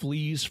and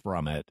flees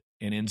from it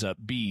and ends up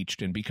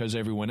beached. And because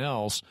everyone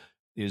else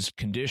is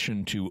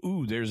conditioned to,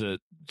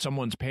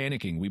 someone's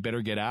panicking, we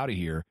better get out of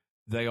here,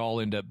 they all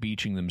end up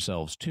beaching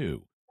themselves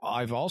too.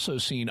 I've also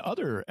seen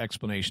other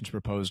explanations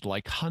proposed,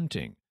 like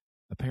hunting.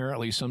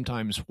 Apparently,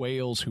 sometimes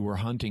whales who are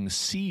hunting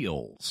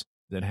seals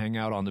that hang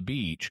out on the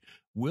beach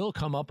will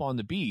come up on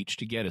the beach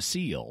to get a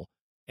seal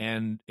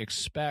and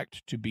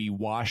expect to be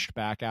washed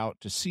back out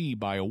to sea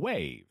by a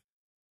wave.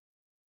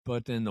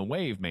 But then the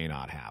wave may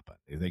not happen.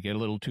 If they get a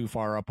little too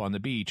far up on the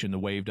beach and the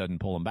wave doesn't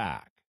pull them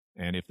back.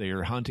 And if they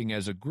are hunting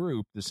as a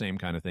group, the same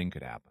kind of thing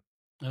could happen.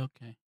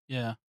 Okay.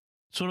 Yeah.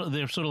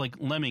 They're sort of like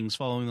lemmings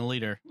following the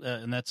leader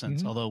in that sense.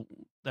 Mm-hmm. Although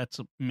that's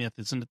a myth,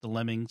 isn't it? The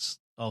lemmings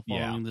all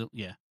following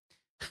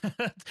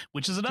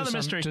which is another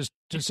mystery.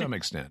 To some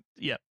extent.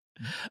 Yeah.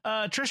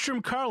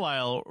 Tristram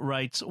Carlisle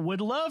writes,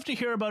 would love to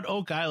hear about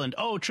Oak Island.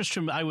 Oh,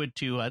 Tristram, I would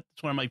too.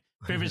 It's one of my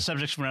favorite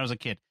subjects from when I was a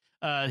kid.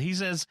 He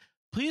says,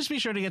 please be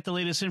sure to get the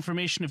latest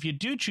information if you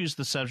do choose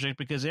the subject,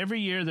 because every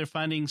year they're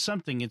finding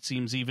something, it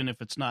seems, even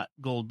if it's not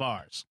gold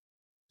bars.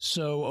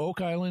 So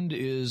Oak Island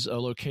is a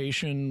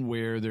location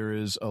where there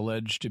is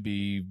alleged to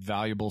be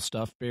valuable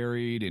stuff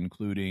buried,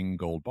 including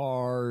gold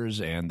bars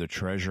and the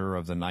treasure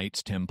of the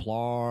Knights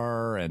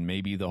Templar and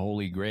maybe the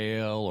Holy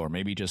Grail, or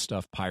maybe just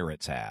stuff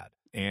pirates had.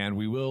 And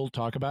we will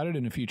talk about it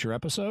in a future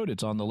episode.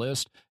 It's on the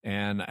list,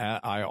 and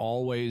I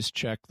always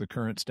check the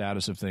current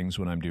status of things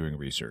when I'm doing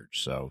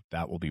research, so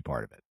that will be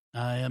part of it.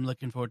 I am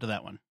looking forward to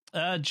that one.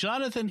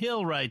 Jonathan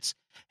Hill writes,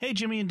 hey,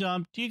 Jimmy and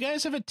Dom, do you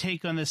guys have a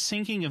take on the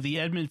sinking of the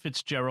Edmund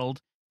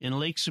Fitzgerald in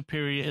Lake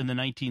Superior in the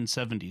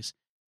 1970s?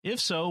 If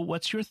so,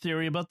 what's your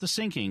theory about the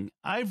sinking?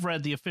 I've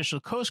read the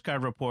official Coast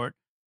Guard report,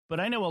 but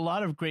I know a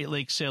lot of Great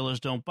Lakes sailors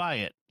don't buy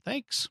it.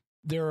 Thanks.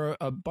 There are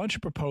a bunch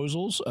of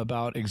proposals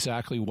about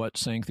exactly what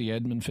sank the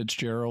Edmund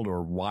Fitzgerald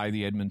or why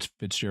the Edmund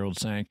Fitzgerald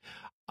sank.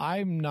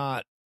 I'm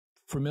not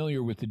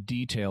familiar with the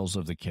details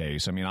of the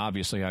case. I mean,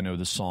 obviously, I know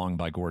the song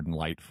by Gordon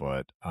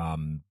Lightfoot,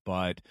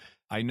 but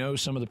I know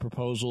some of the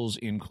proposals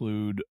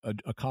include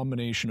a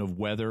combination of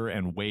weather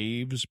and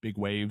waves. Big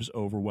waves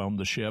overwhelmed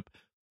the ship.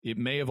 It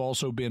may have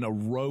also been a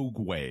rogue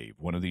wave,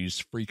 one of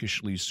these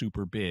freakishly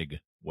super big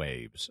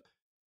waves.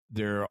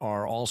 There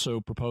are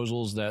also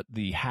proposals that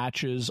the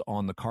hatches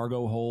on the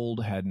cargo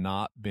hold had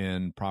not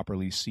been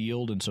properly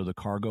sealed, and so the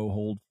cargo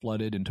hold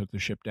flooded and took the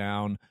ship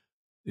down.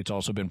 It's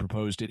also been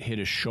proposed it hit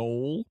a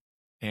shoal,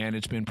 and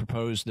it's been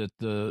proposed that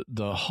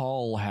the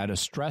hull had a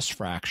stress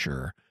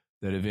fracture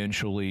that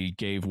eventually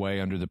gave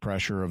way under the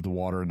pressure of the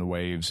water and the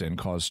waves and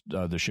caused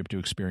the ship to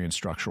experience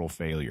structural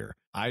failure.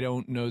 I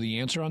don't know the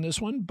answer on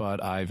this one,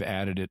 but I've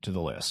added it to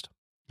the list.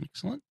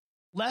 Excellent.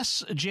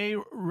 Les J.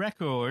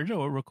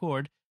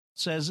 Record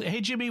says,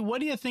 hey, Jimmy,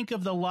 what do you think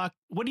the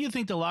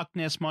Loch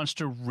Ness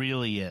Monster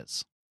really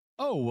is?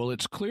 Oh, well,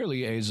 it's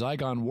clearly a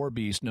Zygon war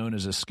beast known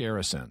as a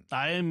Scaracin.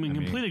 I am in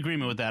complete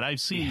agreement with that. I've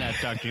seen that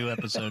Doctor Who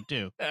episode,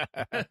 too.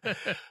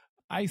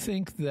 I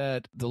think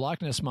that the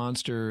Loch Ness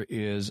Monster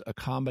is a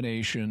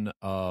combination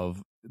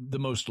of, the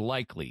most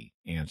likely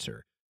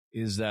answer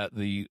is that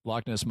the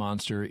Loch Ness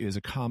Monster is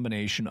a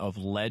combination of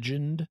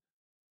legend,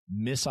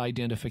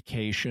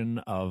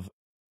 misidentification of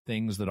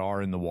things that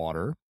are in the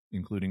water,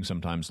 including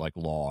sometimes like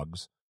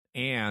logs,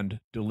 and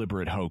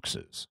deliberate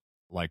hoaxes,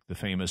 like the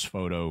famous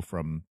photo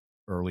from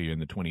early in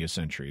the 20th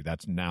century.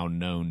 That's now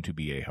known to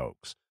be a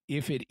hoax.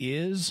 If it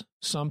is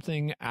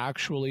something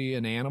actually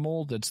an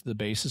animal that's the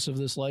basis of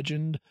this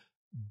legend,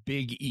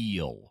 big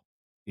eel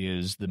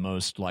is the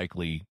most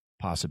likely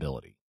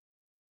possibility.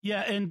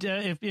 Yeah, and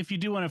if you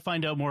do want to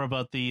find out more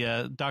about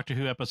the Doctor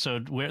Who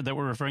episode that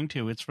we're referring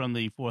to, it's from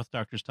the Fourth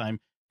Doctor's time,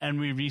 and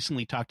we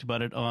recently talked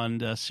about it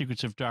on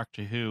Secrets of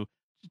Doctor Who.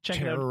 Check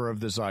Terror of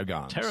the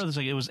Zygons. Terror of the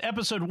Zygons. It was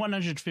episode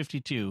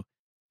 152.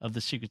 of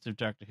the Secrets of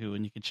Doctor Who,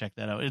 and you can check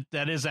that out.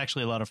 That is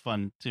actually a lot of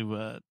fun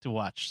to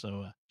watch,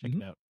 so check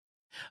it out.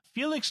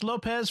 Felix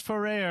Lopez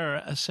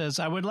Ferrer says,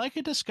 I would like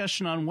a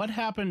discussion on what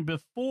happened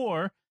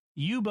before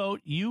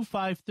U-boat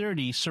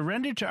U-530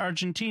 surrendered to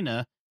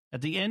Argentina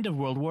at the end of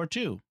World War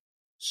II.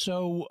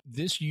 So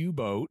this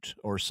U-boat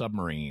or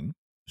submarine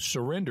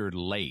surrendered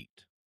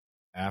late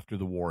after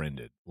the war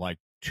ended, like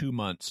 2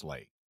 months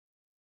late.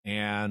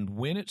 And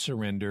when it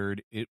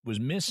surrendered, it was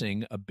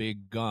missing a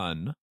big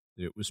gun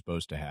that it was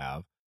supposed to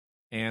have,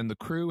 and the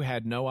crew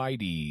had no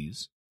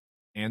IDs,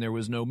 and there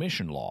was no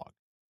mission log.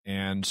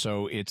 And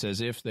so it's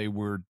as if they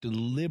were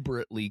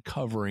deliberately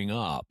covering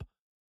up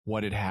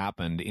what had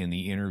happened in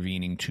the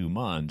intervening 2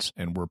 months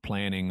and were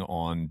planning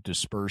on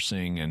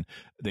dispersing, and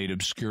they'd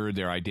obscured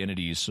their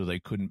identities so they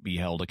couldn't be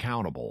held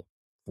accountable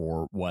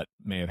for what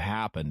may have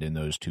happened in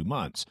those 2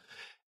 months.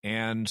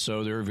 And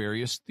so there are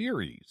various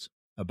theories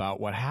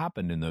about what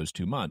happened in those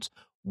 2 months.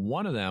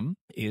 One of them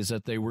is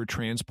that they were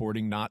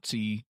transporting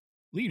Nazi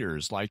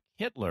leaders like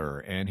Hitler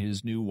and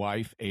his new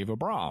wife, Eva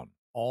Braun.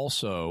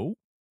 Also,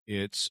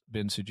 it's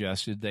been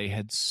suggested they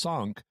had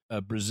sunk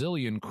a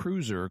Brazilian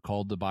cruiser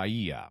called the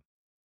Bahia.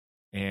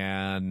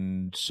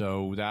 And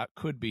so that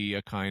could be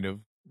a kind of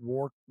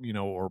war,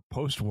 or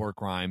post-war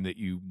crime that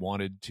you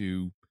wanted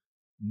to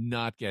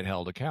not get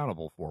held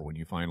accountable for when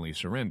you finally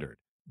surrendered.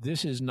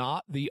 This is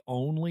not the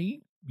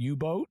only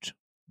U-boat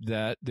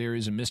that there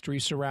is a mystery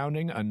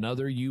surrounding.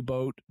 Another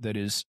U-boat that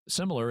is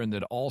similar and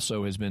that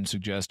also has been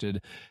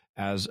suggested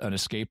as an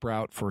escape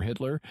route for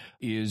Hitler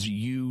is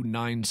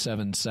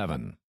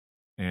U-977.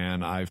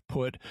 And I've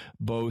put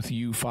both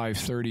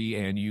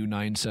U-530 and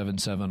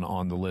U-977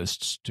 on the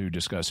lists to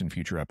discuss in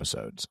future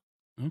episodes.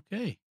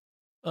 Okay.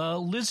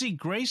 Lizzie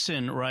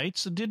Grayson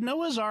writes, did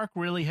Noah's Ark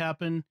really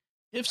happen?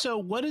 If so,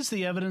 what is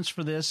the evidence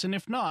for this? And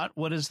if not,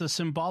 what is the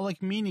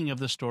symbolic meaning of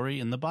the story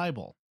in the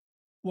Bible?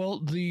 Well,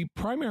 the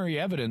primary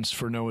evidence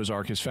for Noah's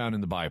Ark is found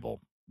in the Bible.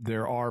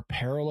 There are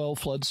parallel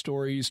flood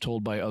stories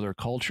told by other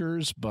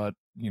cultures, but,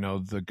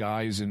 the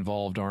guys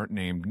involved aren't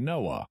named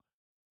Noah.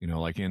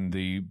 Like in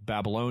the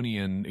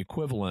Babylonian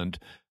equivalent,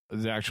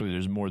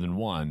 there's more than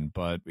one,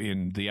 but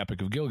in the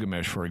Epic of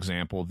Gilgamesh, for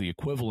example, the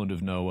equivalent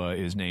of Noah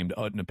is named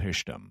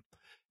Utnapishtim.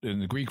 In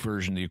the Greek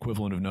version, the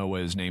equivalent of Noah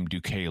is named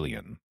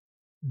Deucalion.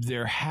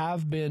 There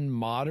have been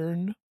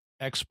modern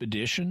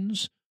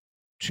expeditions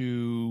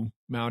to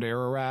Mount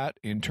Ararat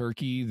in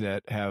Turkey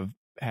that have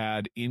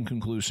had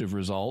inconclusive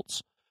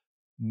results.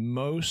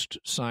 Most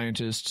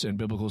scientists and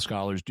biblical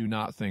scholars do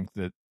not think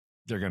that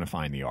they're going to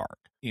find the Ark.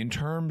 In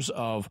terms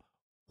of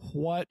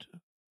what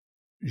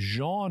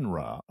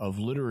genre of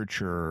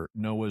literature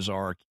Noah's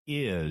Ark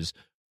is,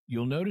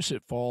 you'll notice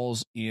it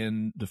falls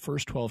in the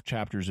first 12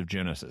 chapters of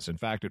Genesis. In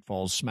fact, it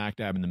falls smack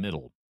dab in the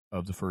middle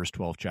of the first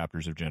 12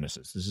 chapters of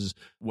Genesis. This is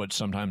what's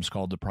sometimes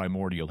called the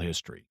primordial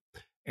history.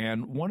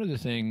 And one of the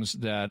things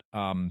that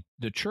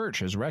the church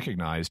has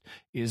recognized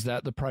is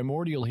that the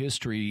primordial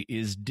history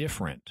is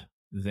different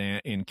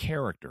than in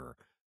character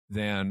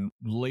than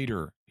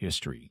later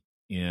history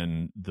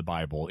in the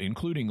Bible,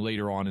 including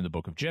later on in the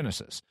book of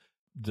Genesis.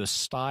 The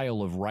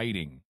style of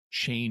writing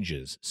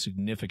changes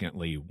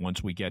significantly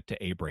once we get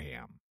to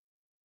Abraham.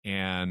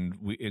 And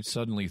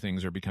suddenly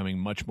things are becoming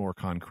much more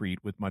concrete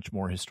with much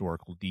more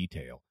historical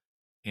detail.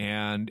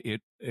 And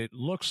it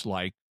looks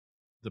like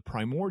the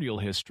primordial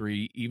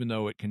history, even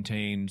though it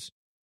contains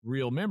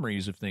real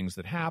memories of things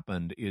that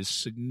happened, is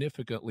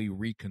significantly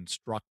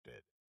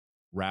reconstructed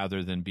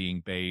rather than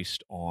being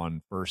based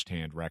on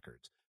firsthand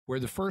records. Where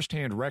the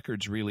firsthand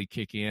records really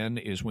kick in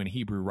is when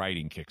Hebrew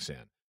writing kicks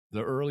in.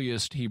 The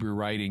earliest Hebrew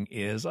writing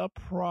is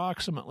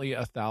approximately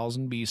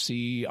 1000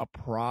 BC,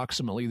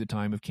 approximately the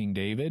time of King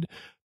David.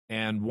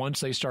 And once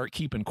they start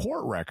keeping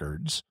court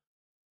records,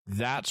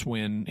 that's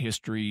when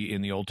history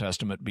in the Old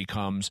Testament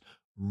becomes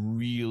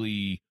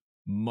really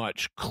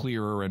much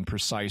clearer and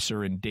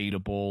preciser and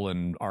datable,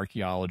 and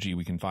archaeology,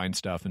 we can find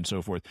stuff and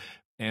so forth.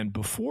 And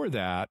before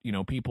that,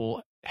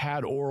 people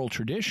had oral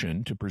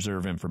tradition to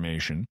preserve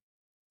information,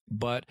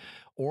 but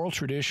oral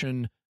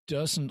tradition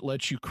doesn't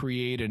let you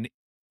create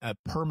a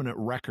permanent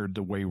record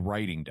the way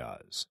writing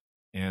does.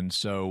 And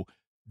so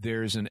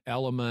there's an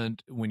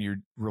element when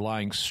you're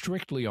relying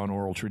strictly on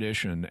oral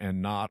tradition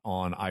and not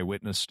on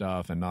eyewitness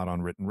stuff and not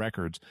on written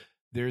records,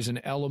 there's an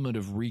element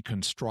of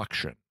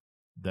reconstruction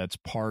that's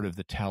part of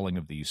the telling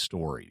of these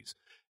stories.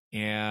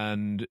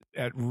 And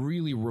at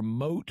really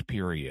remote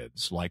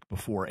periods, like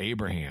before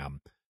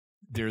Abraham,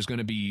 there's going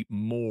to be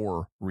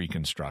more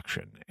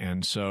reconstruction.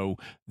 And so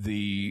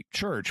the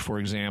church, for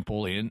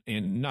example, in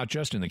not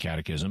just in the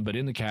Catechism, but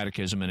in the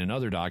Catechism and in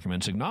other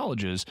documents,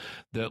 acknowledges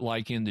that,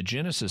 like in the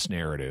Genesis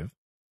narrative,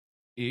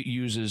 it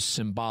uses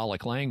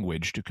symbolic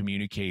language to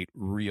communicate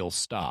real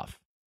stuff.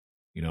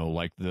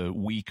 Like the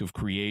week of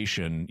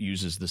creation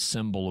uses the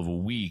symbol of a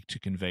week to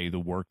convey the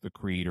work the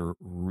Creator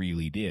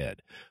really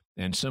did.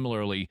 And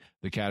similarly,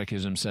 the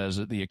Catechism says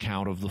that the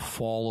account of the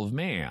fall of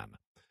man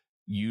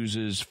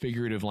uses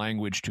figurative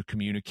language to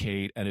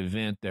communicate an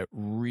event that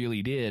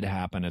really did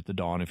happen at the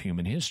dawn of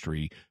human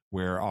history,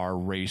 where our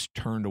race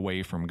turned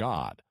away from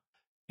God.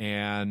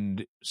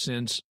 And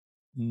since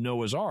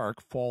Noah's Ark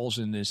falls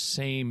in this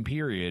same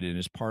period and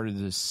is part of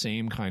this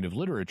same kind of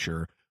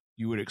literature,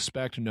 you would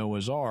expect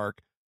Noah's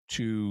Ark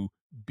to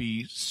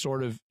be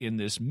sort of in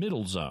this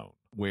middle zone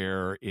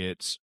where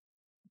it's,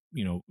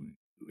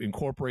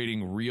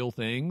 incorporating real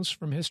things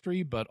from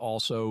history, but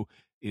also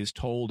is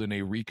told in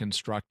a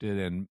reconstructed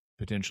and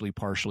potentially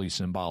partially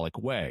symbolic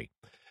way.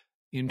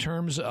 In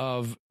terms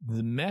of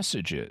the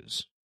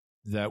messages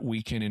that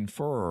we can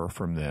infer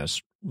from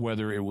this,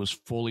 whether it was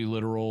fully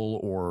literal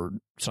or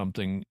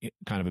something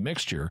kind of a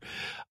mixture,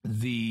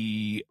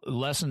 the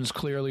lessons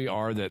clearly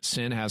are that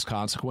sin has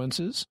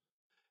consequences,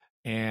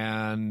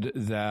 and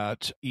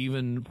that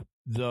even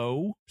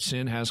though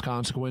sin has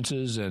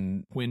consequences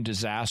and when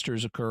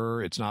disasters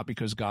occur, it's not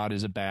because God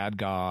is a bad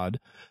God.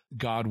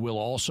 God will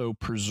also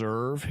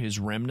preserve his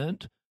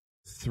remnant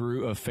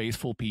through a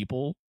faithful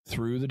people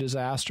through the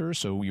disaster.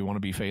 So you want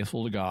to be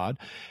faithful to God,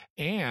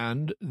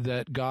 and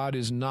that God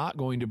is not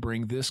going to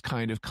bring this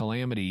kind of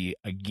calamity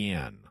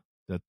again.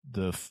 That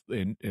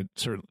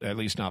at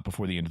least not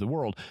before the end of the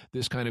world.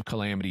 This kind of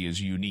calamity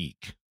is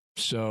unique.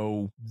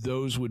 So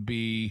those would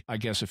be, I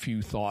guess, a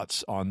few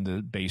thoughts on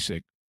the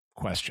basic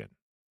question.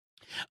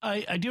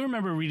 I do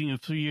remember reading a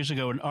few years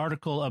ago an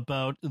article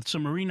about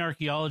some marine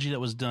archaeology that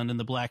was done in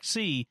the Black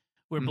Sea,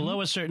 where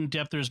below a certain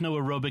depth there's no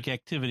aerobic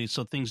activity,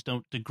 so things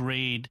don't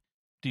degrade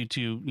due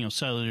to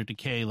cellular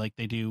decay like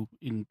they do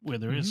in where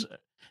there is,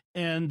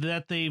 and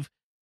that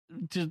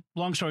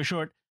long story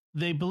short,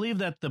 they believe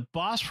that the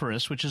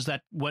Bosphorus, which is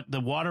the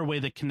waterway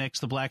that connects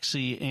the Black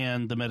Sea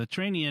and the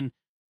Mediterranean,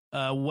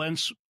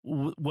 once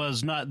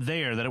was not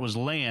there, that it was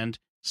land.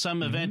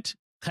 Some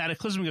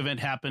cataclysmic event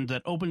happened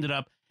that opened it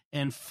up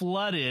and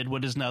flooded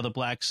what is now the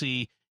Black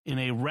Sea in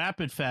a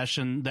rapid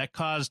fashion that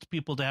caused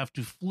people to have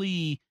to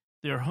flee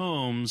their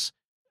homes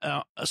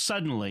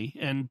suddenly.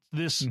 And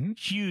this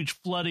huge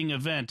flooding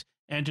event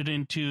entered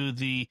into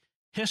the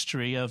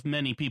history of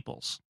many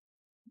peoples.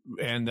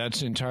 And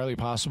that's entirely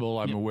possible.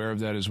 I'm aware of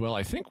that as well.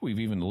 I think we've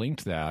even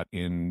linked that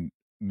in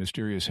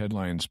mysterious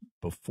headlines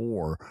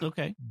before.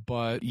 Okay.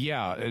 But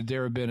yeah,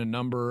 there have been a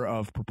number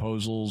of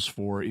proposals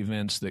for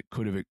events that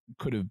could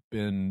have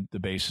been the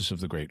basis of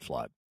the Great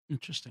Flood.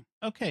 Interesting.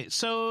 Okay,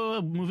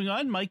 so moving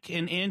on, Mike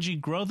and Angie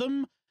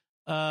Grotham,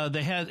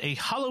 they had a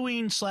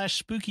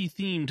Halloween/spooky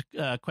themed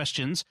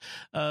questions.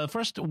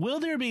 First,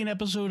 will there be an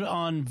episode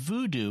on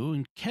voodoo,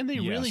 and can they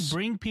really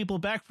bring people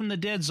back from the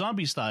dead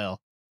zombie style?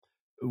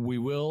 We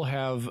will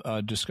have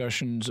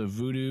discussions of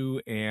voodoo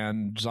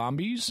and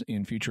zombies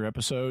in future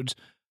episodes.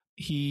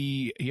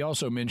 He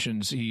also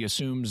mentions he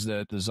assumes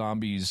that the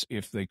zombies,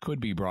 if they could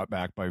be brought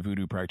back by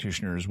voodoo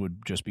practitioners,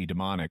 would just be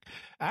demonic.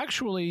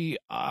 Actually,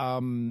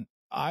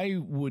 I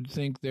would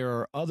think there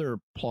are other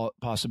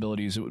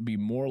possibilities that would be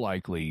more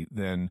likely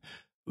than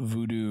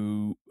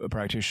voodoo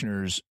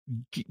practitioners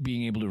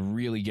being able to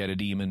really get a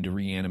demon to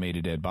reanimate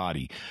a dead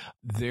body.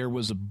 There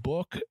was a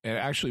book,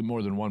 actually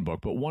more than one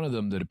book, but one of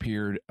them that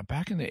appeared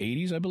back in the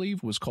 80s, I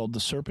believe, was called The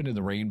Serpent in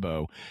the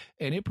Rainbow,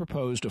 and it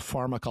proposed a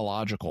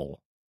pharmacological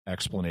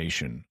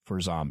explanation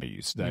for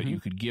zombies, that you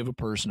could give a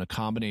person a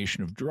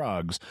combination of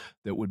drugs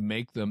that would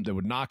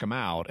knock them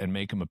out and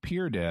make them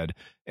appear dead,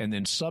 and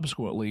then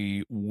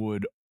subsequently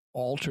would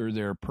alter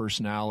their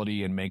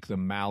personality and make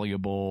them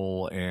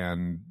malleable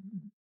and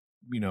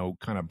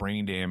kind of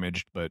brain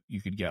damaged, but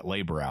you could get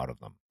labor out of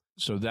them.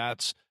 So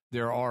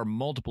there are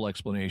multiple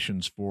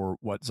explanations for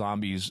what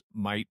zombies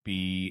might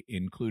be,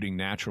 including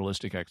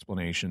naturalistic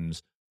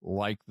explanations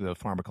like the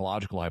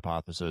pharmacological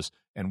hypothesis,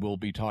 and we'll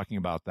be talking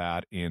about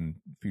that in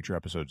future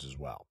episodes as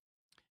well.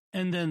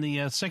 And then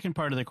the second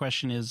part of the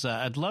question is,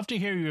 I'd love to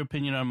hear your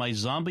opinion on my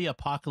zombie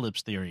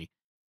apocalypse theory.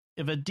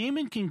 If a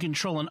demon can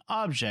control an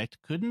object,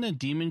 couldn't a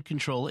demon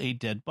control a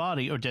dead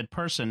body or dead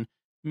person,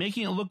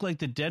 making it look like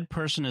the dead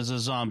person is a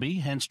zombie,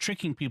 hence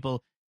tricking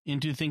people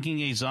into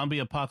thinking a zombie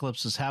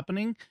apocalypse is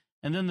happening?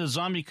 And then the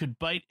zombie could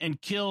bite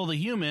and kill the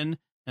human,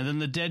 and then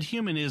the dead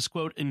human is,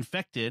 quote,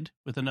 infected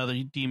with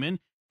another demon,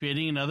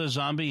 creating another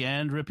zombie,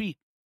 and repeat.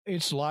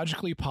 It's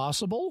logically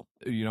possible.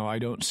 I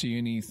don't see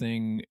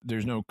anything.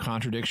 There's no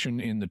contradiction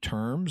in the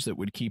terms that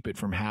would keep it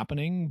from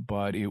happening,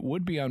 but it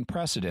would be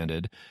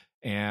unprecedented.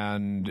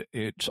 And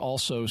it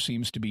also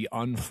seems to be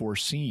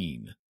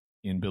unforeseen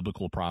in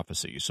biblical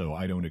prophecy. So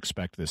I don't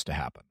expect this to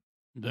happen.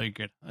 Very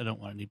good. I don't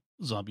want any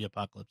zombie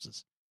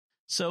apocalypses.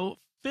 So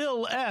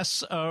Phil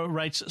S.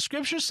 writes,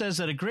 Scripture says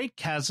that a great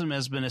chasm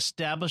has been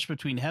established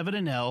between heaven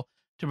and hell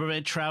to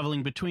prevent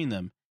traveling between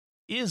them.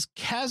 Is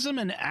chasm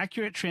an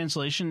accurate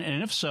translation?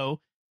 And if so,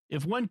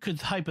 if one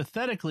could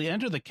hypothetically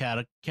enter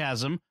the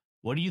chasm,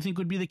 what do you think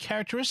would be the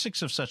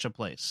characteristics of such a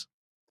place?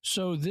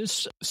 So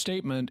this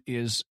statement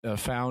is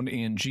found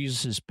in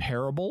Jesus'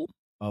 parable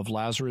of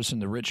Lazarus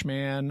and the rich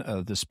man.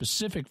 The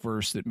specific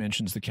verse that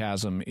mentions the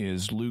chasm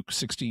is Luke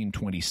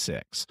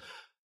 16:26.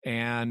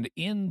 And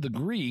in the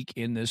Greek,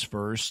 in this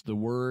verse, the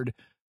word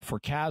for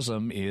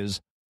chasm is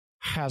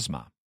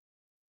chasma.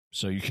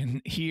 So you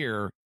can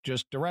hear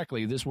just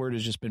directly, this word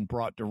has just been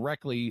brought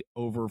directly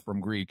over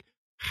from Greek,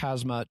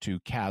 chasma, to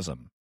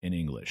chasm in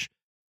English.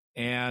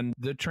 And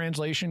the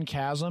translation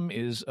chasm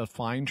is a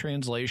fine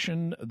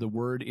translation. The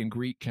word in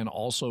Greek can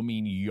also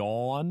mean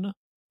yawn,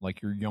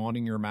 like you're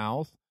yawning your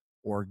mouth,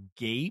 or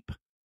gape,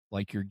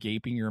 like you're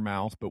gaping your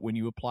mouth. But when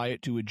you apply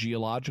it to a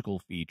geological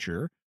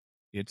feature,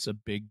 it's a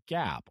big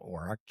gap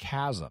or a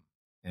chasm.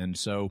 And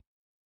so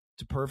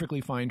it's a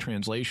perfectly fine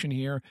translation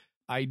here.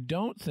 I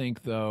don't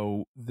think,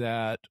 though,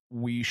 that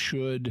we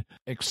should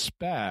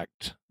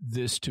expect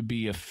this to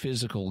be a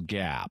physical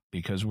gap,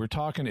 because we're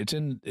talking,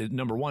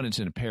 number one, it's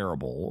in a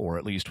parable, or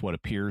at least what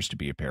appears to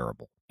be a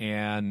parable.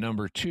 And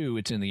number two,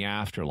 it's in the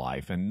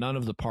afterlife, and none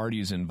of the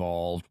parties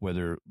involved,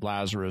 whether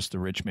Lazarus, the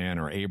rich man,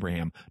 or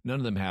Abraham, none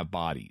of them have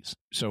bodies.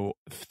 So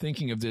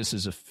thinking of this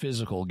as a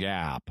physical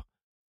gap,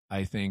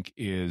 I think,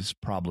 is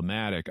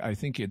problematic. I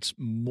think it's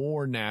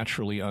more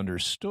naturally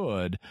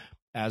understood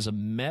as a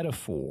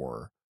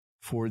metaphor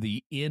for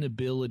the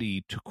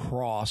inability to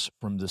cross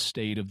from the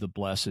state of the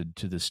blessed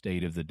to the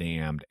state of the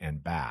damned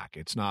and back.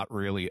 It's not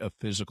really a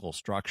physical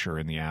structure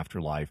in the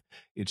afterlife.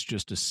 It's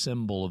just a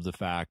symbol of the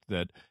fact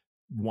that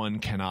one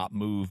cannot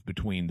move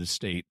between the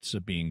states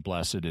of being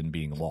blessed and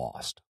being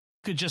lost.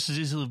 Could just as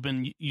easily have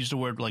been used a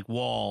word like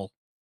wall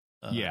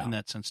in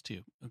that sense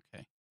too.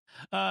 Okay.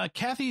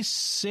 Kathy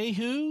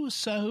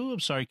Sahu, I'm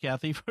sorry,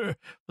 Kathy, for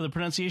the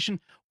pronunciation.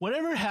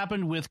 Whatever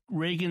happened with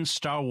Reagan's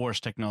Star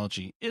Wars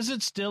technology? Is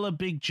it still a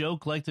big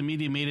joke like the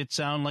media made it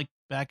sound like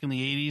back in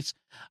the 80s?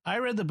 I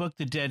read the book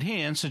The Dead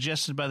Hand,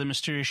 suggested by the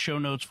mysterious show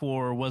notes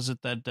for, was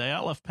it that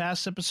Dyatlov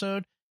Pass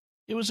episode?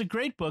 It was a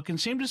great book and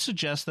seemed to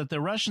suggest that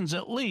the Russians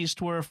at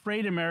least were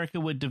afraid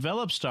America would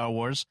develop Star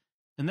Wars,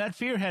 and that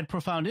fear had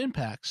profound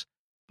impacts.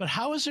 But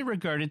how is it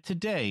regarded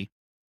today?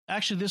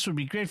 Actually, this would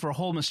be great for a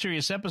whole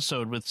mysterious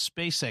episode with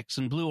SpaceX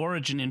and Blue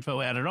Origin info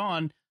added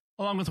on,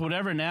 along with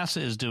whatever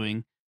NASA is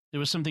doing. There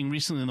was something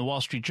recently in the Wall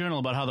Street Journal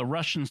about how the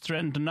Russians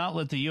threatened to not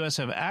let the U.S.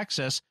 have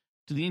access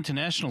to the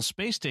International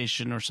Space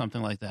Station or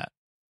something like that.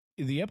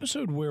 The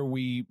episode where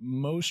we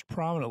most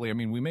prominently,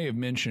 we may have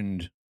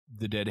mentioned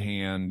the Dead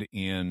Hand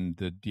in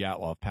the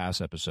Dyatlov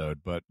Pass episode,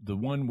 but the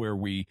one where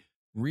we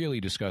really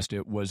discussed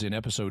it was in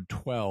episode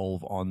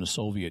 12 on the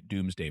Soviet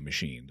Doomsday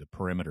Machine, the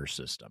perimeter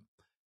system.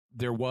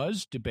 There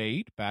was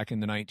debate back in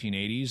the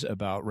 1980s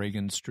about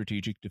Reagan's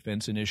Strategic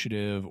Defense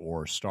Initiative,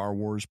 or Star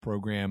Wars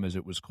program, as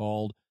it was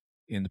called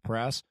in the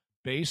press.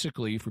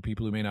 Basically, for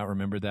people who may not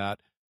remember that,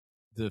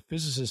 the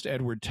physicist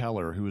Edward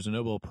Teller, who was a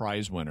Nobel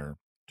Prize winner,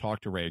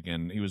 talked to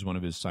Reagan. He was one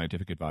of his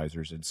scientific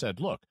advisors, and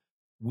said, look,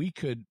 we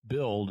could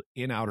build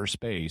in outer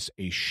space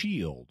a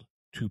shield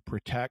to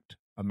protect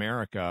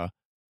America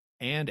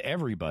and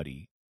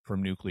everybody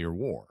from nuclear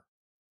war,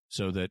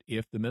 so that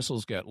if the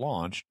missiles get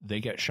launched, they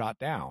get shot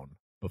down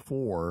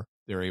before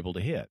they're able to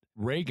hit.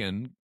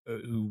 Reagan,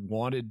 who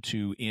wanted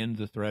to end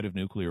the threat of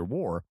nuclear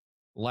war,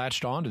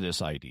 latched onto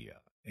this idea.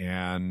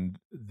 And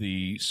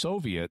the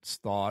Soviets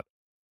thought,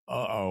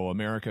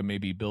 America may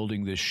be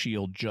building this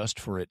shield just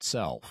for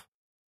itself.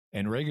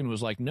 And Reagan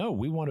was like, no,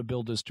 we want to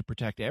build this to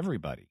protect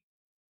everybody.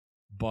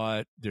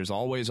 But there's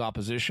always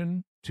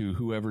opposition to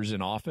whoever's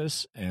in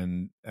office.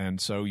 And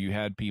so you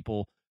had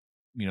people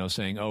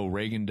saying, oh,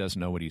 Reagan doesn't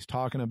know what he's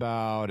talking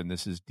about, and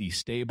this is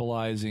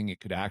destabilizing. It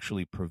could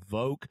actually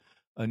provoke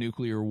a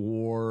nuclear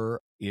war.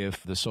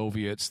 If the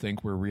Soviets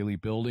think we're really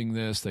building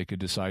this, they could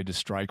decide to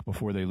strike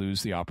before they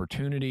lose the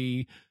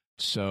opportunity.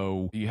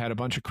 So you had a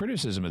bunch of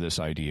criticism of this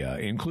idea,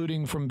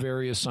 including from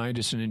various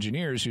scientists and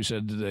engineers who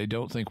said that they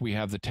don't think we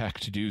have the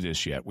tech to do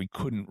this yet. We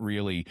couldn't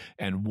really,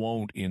 and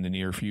won't in the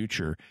near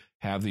future,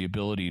 have the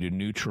ability to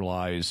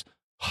neutralize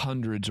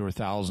hundreds or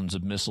thousands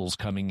of missiles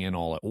coming in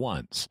all at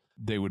once.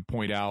 They would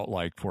point out,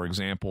 like, for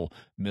example,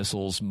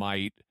 missiles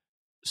might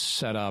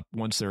set up,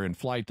 once they're in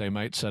flight, they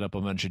might set up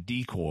a bunch of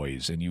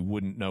decoys, and you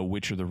wouldn't know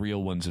which are the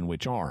real ones and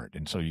which aren't.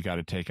 And so you got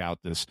to take out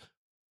this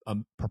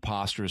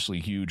preposterously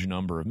huge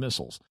number of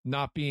missiles.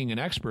 Not being an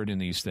expert in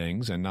these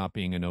things and not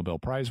being a Nobel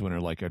Prize winner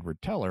like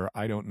Edward Teller,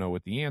 I don't know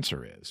what the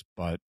answer is,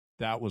 but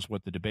that was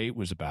what the debate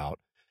was about.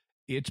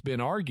 It's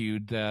been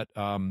argued that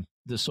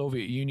the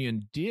Soviet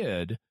Union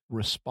did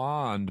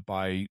respond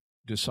by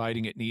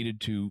deciding it needed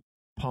to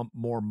pump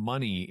more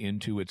money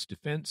into its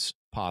defense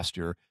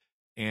posture,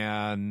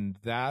 and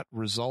that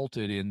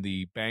resulted in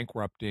the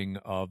bankrupting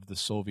of the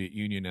Soviet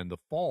Union and the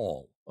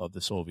fall of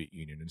the Soviet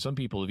Union. And some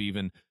people have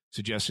even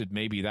suggested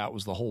maybe that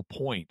was the whole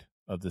point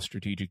of the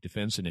Strategic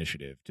Defense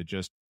Initiative, to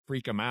just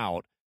freak them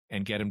out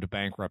and get them to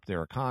bankrupt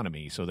their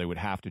economy so they would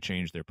have to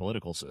change their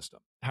political system.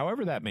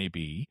 However that may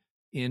be,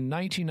 in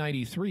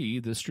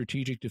 1993, the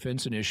Strategic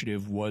Defense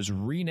Initiative was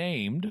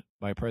renamed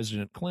by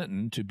President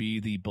Clinton to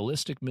be the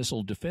Ballistic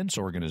Missile Defense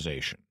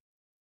Organization.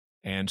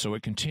 And so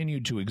it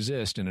continued to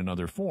exist in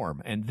another form.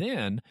 And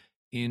then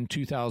in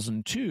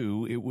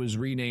 2002, it was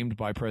renamed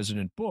by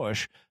President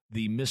Bush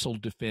the Missile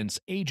Defense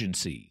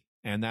Agency,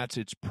 and that's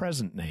its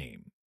present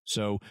name.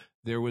 So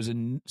there was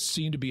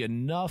seemed to be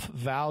enough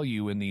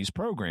value in these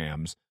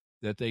programs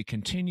that they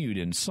continued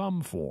in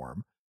some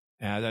form.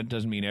 That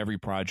doesn't mean every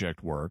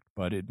project worked,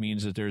 but it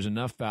means that there's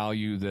enough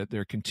value that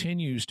there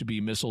continues to be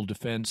missile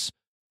defense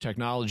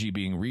technology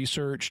being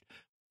researched.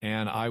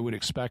 And I would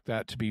expect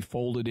that to be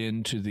folded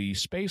into the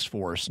Space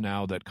Force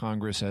now that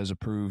Congress has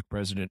approved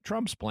President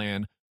Trump's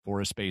plan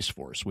for a Space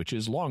Force, which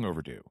is long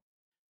overdue.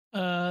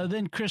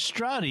 Then Chris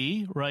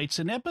Strati writes,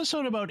 an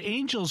episode about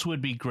angels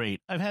would be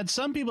great. I've had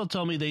some people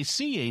tell me they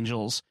see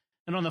angels.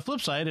 And on the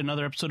flip side,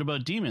 another episode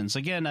about demons.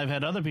 Again, I've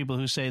had other people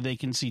who say they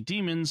can see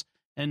demons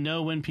and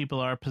know when people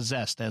are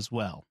possessed as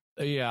well.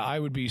 Yeah, I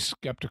would be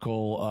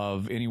skeptical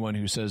of anyone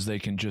who says they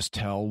can just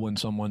tell when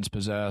someone's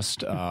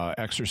possessed.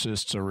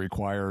 Exorcists are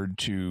required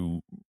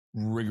to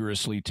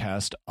rigorously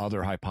test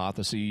other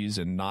hypotheses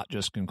and not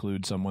just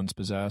conclude someone's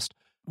possessed.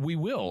 We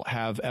will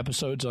have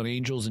episodes on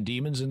angels and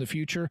demons in the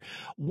future.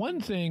 One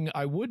thing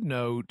I would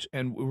note,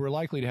 and we're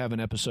likely to have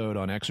an episode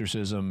on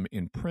exorcism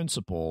in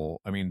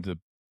principle. I mean, the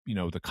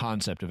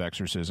concept of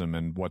exorcism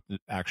and what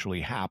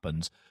actually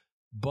happens.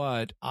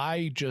 But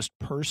I just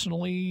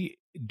personally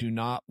do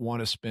not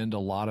want to spend a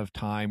lot of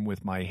time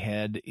with my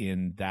head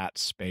in that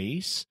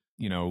space.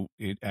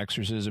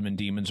 Exorcism and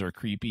demons are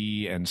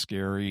creepy and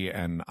scary,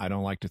 and I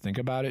don't like to think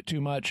about it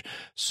too much.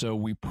 So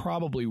we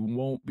probably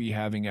won't be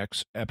having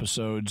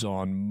episodes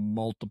on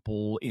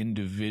multiple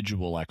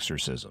individual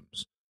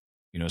exorcisms.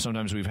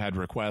 Sometimes we've had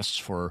requests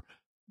for,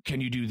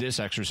 can you do this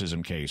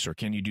exorcism case or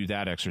can you do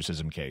that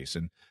exorcism case?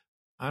 And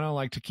I don't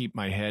like to keep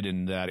my head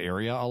in that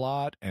area a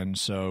lot. And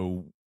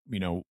so,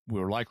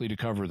 we're likely to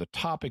cover the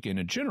topic in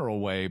a general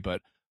way,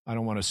 but I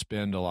don't want to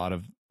spend a lot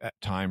of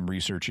time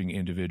researching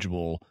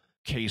individual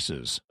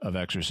cases of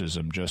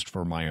exorcism just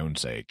for my own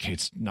sake.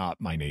 It's not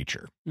my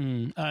nature.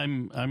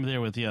 I'm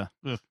there with you.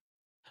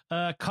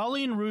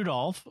 Colleen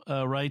Rudolph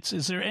writes,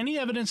 is there any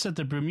evidence that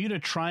the Bermuda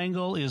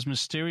Triangle is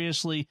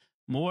mysteriously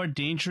more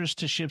dangerous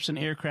to ships and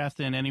aircraft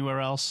than anywhere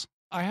else?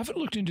 I haven't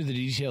looked into the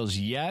details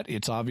yet.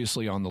 It's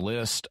obviously on the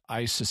list.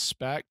 I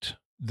suspect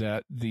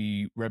that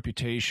the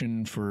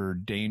reputation for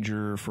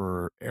danger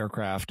for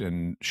aircraft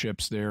and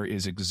ships there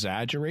is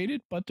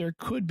exaggerated, but there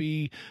could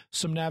be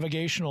some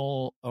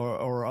navigational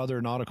or other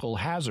nautical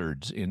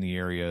hazards in the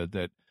area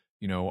that,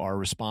 are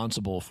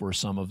responsible for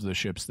some of the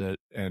ships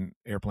and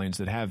airplanes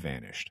that have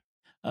vanished.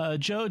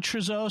 Joe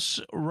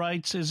Trizos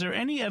writes, is there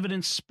any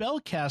evidence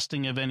spell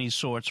casting of any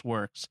sorts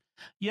works?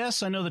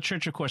 Yes, I know the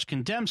church, of course,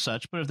 condemns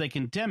such, but if they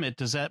condemn it,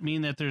 does that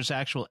mean that there's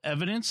actual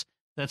evidence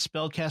that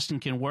spell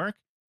casting can work?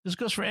 This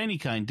goes for any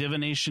kind,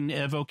 divination,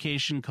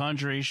 evocation,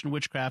 conjuration,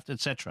 witchcraft,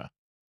 etc.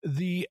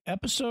 The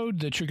episode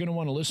that you're going to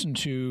want to listen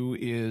to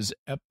is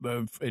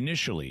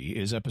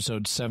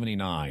episode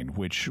 79,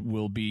 which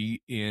will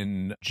be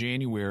in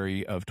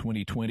January of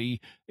 2020.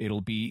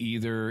 It'll be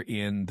either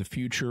in the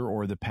future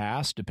or the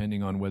past,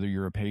 depending on whether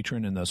you're a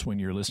patron and thus when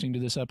you're listening to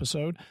this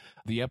episode.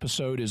 The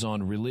episode is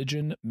on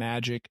religion,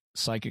 magic,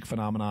 psychic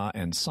phenomena,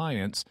 and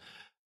science.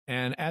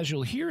 And as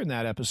you'll hear in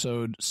that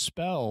episode,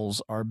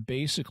 spells are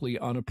basically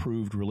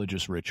unapproved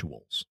religious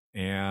rituals.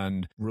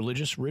 And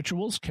religious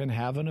rituals can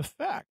have an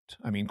effect.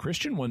 I mean,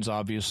 Christian ones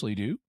obviously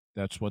do.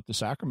 That's what the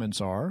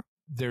sacraments are.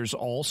 There's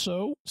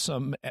also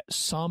some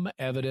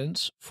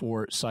evidence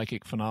for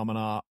psychic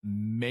phenomena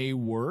may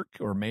work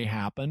or may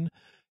happen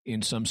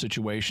in some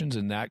situations,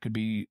 and that could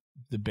be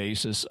the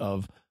basis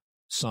of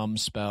some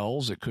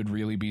spells. It could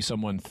really be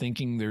someone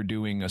thinking they're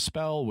doing a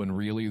spell when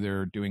really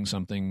they're doing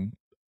something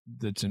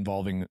that's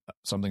involving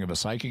something of a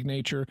psychic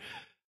nature.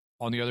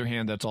 On the other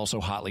hand, that's also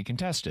hotly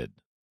contested,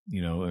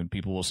 and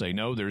people will say,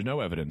 no, there's no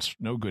evidence,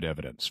 no good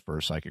evidence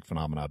for psychic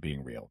phenomena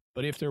being real.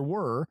 But if there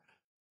were,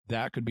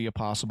 that could be a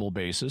possible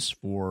basis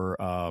for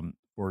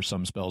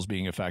some spells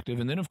being effective.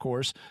 And then, of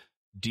course,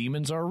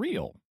 demons are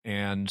real.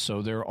 And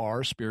so there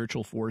are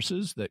spiritual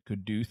forces that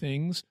could do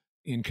things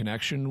in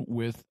connection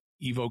with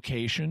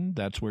evocation.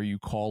 That's where you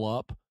call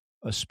up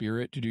a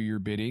spirit to do your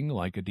bidding,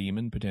 like a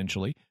demon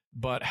potentially.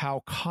 But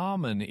how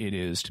common it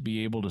is to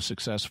be able to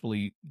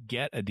successfully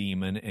get a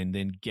demon and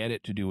then get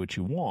it to do what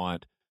you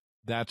want,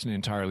 that's an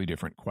entirely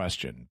different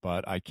question.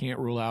 But I can't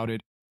rule out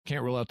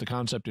the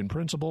concept in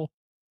principle.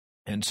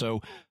 And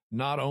so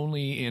not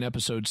only in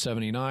episode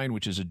 79,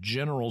 which is a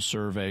general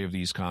survey of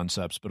these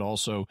concepts, but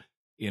also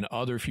in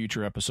other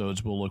future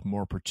episodes, we'll look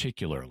more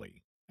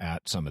particularly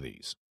at some of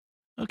these.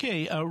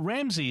 Okay,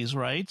 Ramses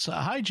writes,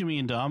 hi, Jimmy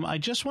and Dom. I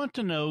just want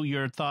to know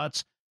your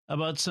thoughts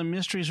about some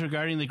mysteries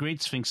regarding the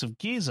Great Sphinx of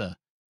Giza,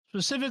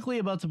 specifically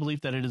about the belief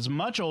that it is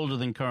much older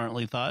than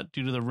currently thought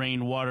due to the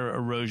rainwater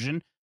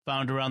erosion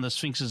found around the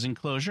Sphinx's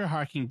enclosure,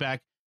 harking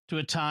back to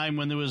a time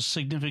when there was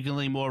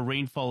significantly more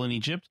rainfall in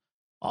Egypt.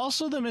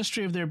 Also, the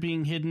mystery of there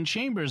being hidden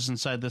chambers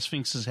inside the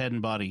Sphinx's head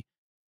and body.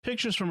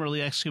 Pictures from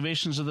early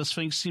excavations of the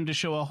Sphinx seem to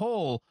show a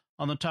hole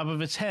on the top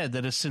of its head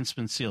that has since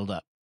been sealed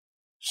up.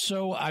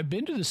 So I've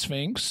been to the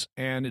Sphinx,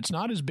 and it's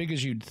not as big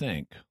as you'd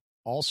think.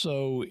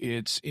 Also,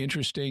 it's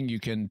interesting. You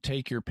can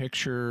take your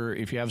picture.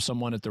 If you have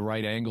someone at the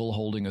right angle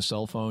holding a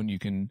cell phone, you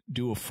can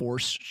do a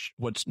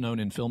what's known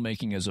in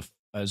filmmaking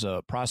as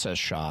a process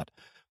shot,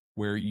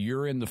 where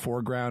you're in the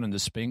foreground and the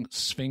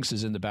Sphinx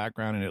is in the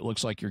background, and it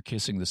looks like you're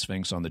kissing the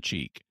Sphinx on the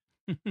cheek.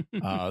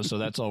 So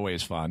that's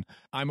always fun.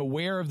 I'm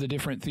aware of the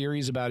different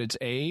theories about its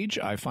age.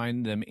 I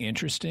find them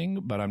interesting,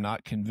 but I'm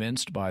not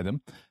convinced by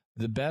them.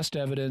 The best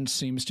evidence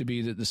seems to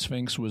be that the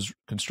Sphinx was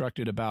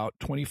constructed about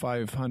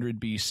 2500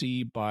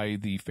 BC by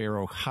the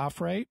pharaoh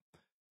Khafre,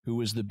 who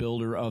was the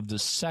builder of the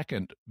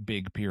second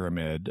big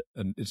pyramid.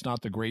 And it's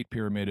not the Great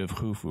Pyramid of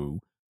Khufu,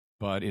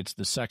 but it's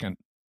the second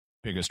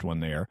biggest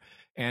one there.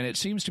 And it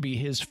seems to be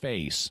his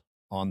face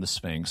on the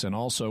Sphinx. And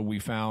also we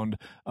found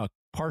a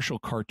partial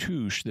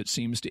cartouche that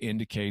seems to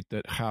indicate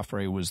that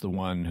Khafre was the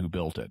one who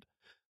built it.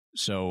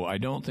 So I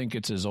don't think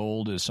it's as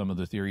old as some of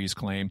the theories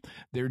claim.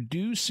 There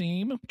do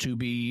seem to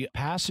be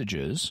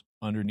passages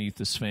underneath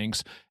the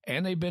Sphinx,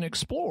 and they've been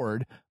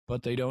explored,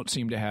 but they don't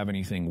seem to have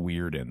anything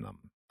weird in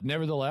them.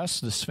 Nevertheless,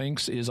 the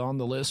Sphinx is on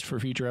the list for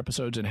future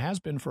episodes and has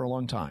been for a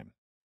long time.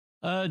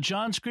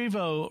 John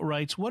Scrivo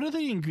writes, what are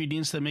the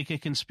ingredients that make a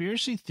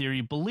conspiracy theory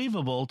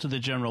believable to the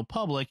general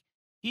public,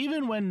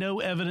 even when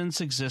no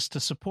evidence exists to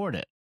support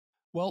it?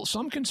 Well,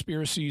 some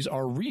conspiracies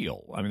are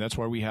real. I mean, that's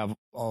why we have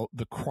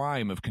the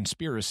crime of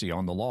conspiracy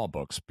on the law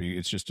books.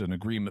 It's just an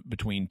agreement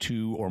between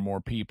two or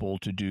more people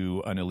to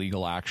do an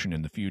illegal action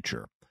in the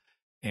future.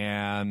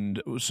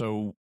 And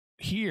so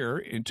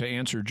here, to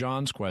answer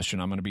John's question,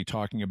 I'm going to be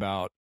talking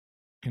about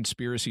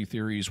conspiracy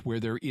theories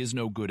where there is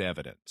no good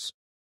evidence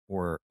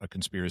for a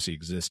conspiracy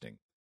existing.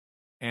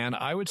 And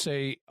I would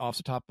say, off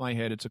the top of my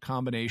head, it's a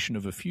combination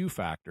of a few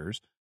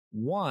factors.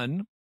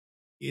 One,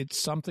 it's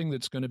something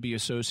that's going to be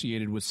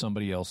associated with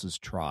somebody else's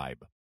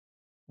tribe.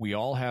 We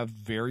all have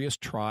various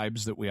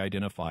tribes that we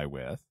identify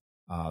with.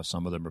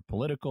 Some of them are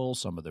political,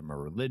 some of them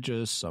are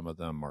religious, some of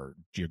them are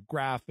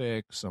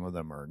geographic, some of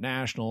them are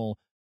national.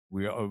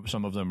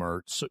 Some of them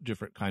are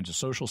different kinds of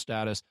social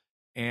status.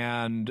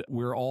 And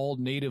we're all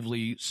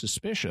natively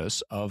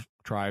suspicious of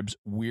tribes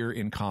we're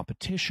in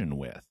competition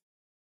with.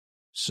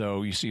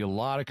 So you see a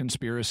lot of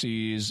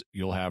conspiracies.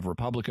 You'll have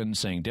Republicans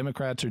saying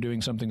Democrats are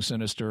doing something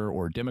sinister,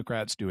 or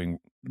Democrats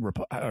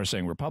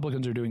saying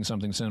Republicans are doing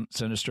something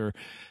sinister.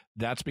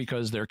 That's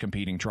because they're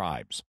competing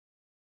tribes.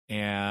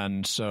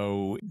 And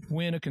so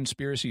when a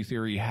conspiracy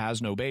theory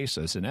has no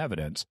basis in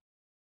evidence,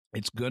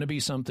 it's going to be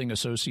something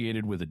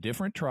associated with a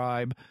different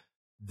tribe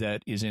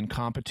that is in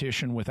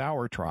competition with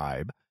our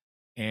tribe.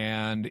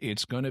 And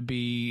it's going to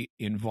be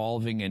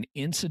involving an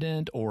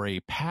incident or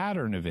a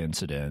pattern of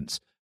incidents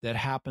that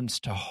happens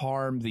to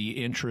harm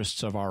the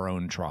interests of our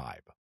own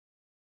tribe.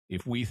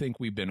 If we think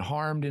we've been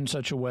harmed in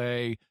such a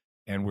way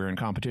and we're in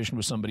competition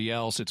with somebody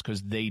else, it's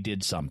because they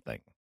did something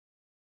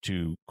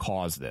to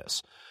cause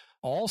this.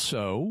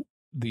 Also,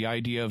 the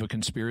idea of a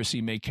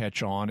conspiracy may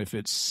catch on if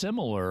it's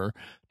similar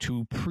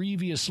to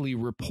previously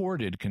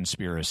reported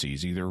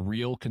conspiracies, either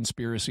real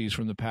conspiracies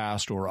from the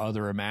past or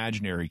other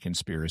imaginary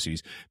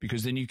conspiracies,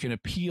 because then you can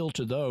appeal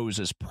to those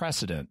as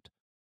precedent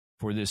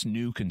for this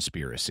new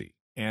conspiracy.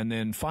 And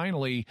then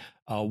finally,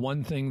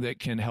 one thing that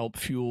can help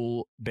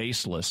fuel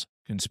baseless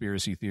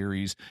conspiracy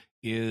theories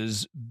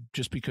is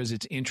just because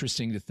it's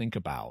interesting to think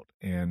about,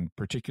 and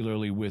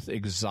particularly with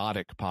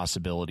exotic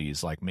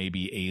possibilities like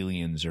maybe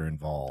aliens are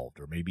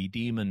involved, or maybe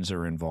demons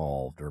are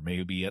involved, or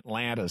maybe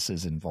Atlantis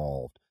is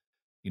involved.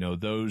 You know,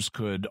 those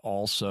could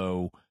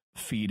also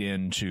feed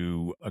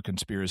into a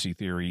conspiracy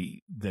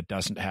theory that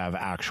doesn't have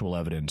actual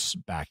evidence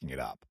backing it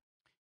up.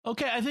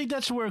 Okay, I think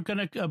that's where we're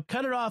going to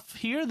cut it off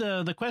here,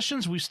 the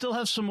questions. We still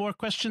have some more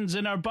questions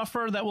in our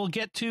buffer that we'll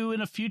get to in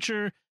a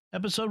future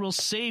episode. We'll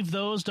save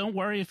those. Don't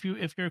worry if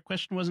your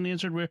question wasn't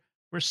answered. We're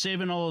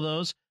saving all of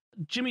those.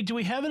 Jimmy, do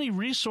we have any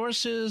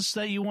resources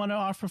that you want to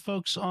offer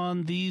folks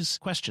on these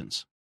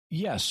questions?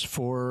 Yes,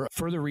 for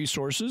further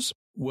resources,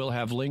 we'll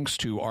have links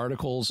to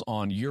articles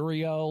on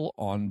Uriel,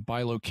 on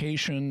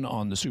Bilocation,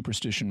 on the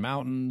Superstition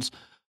Mountains,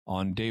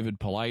 on David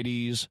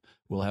Paulides.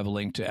 We'll have a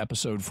link to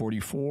episode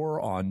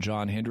 44 on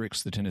John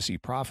Hendricks, the Tennessee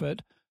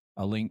Prophet,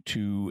 a link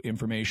to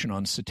information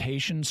on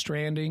cetacean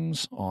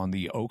strandings, on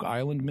the Oak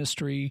Island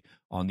mystery,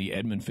 on the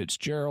Edmund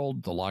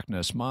Fitzgerald, the Loch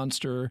Ness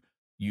Monster,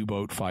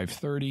 U-Boat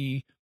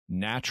 530,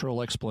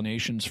 natural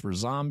explanations for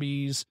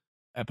zombies,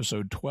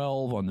 episode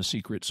 12 on the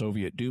secret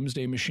Soviet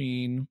doomsday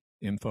machine,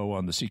 info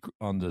on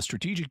the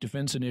Strategic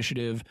Defense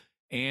Initiative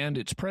and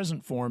its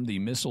present form, the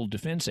Missile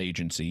Defense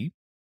Agency,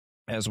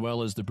 as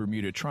well as the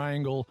Bermuda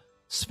Triangle,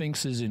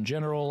 Sphinxes in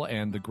general,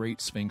 and the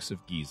Great Sphinx of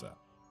Giza.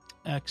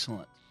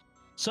 Excellent.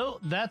 So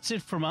that's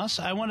it from us.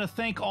 I want to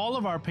thank all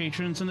of our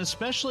patrons, and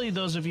especially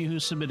those of you who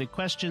submitted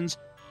questions.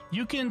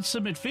 You can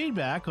submit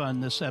feedback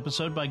on this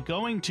episode by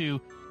going to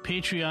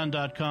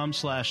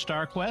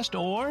patreon.com/StarQuest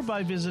or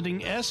by visiting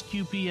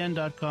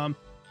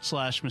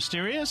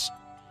sqpn.com/mysterious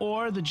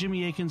or the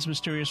Jimmy Akin's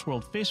Mysterious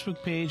World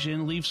Facebook page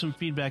and leave some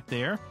feedback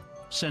there.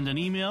 Send an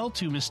email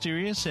to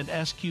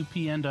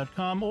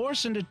mysterious@sqpn.com or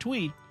send a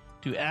tweet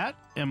to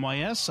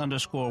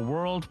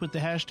 @MYS_world with the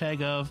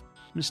hashtag of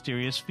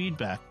mysterious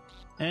feedback.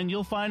 And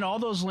you'll find all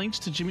those links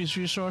to Jimmy's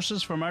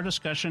resources from our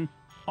discussion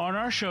on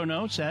our show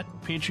notes at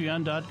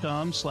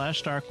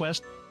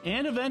patreon.com/StarQuest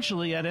and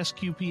eventually at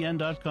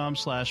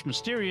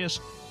sqpn.com/mysterious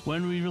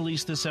when we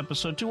release this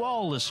episode to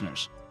all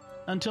listeners.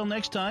 Until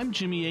next time,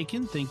 Jimmy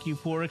Akin, thank you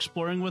for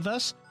exploring with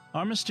us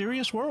our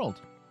mysterious world.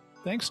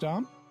 Thanks,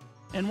 Dom.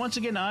 And once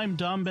again, I'm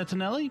Dom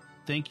Bettinelli.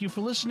 Thank you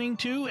for listening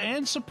to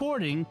and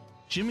supporting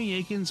Jimmy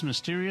Akin's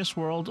Mysterious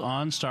World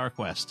on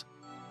StarQuest.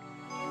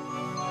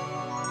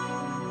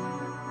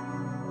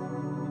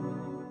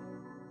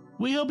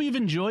 We hope you've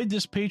enjoyed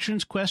this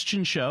Patron's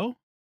Question show.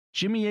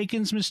 Jimmy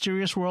Akin's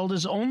Mysterious World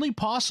is only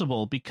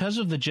possible because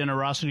of the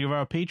generosity of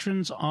our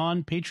patrons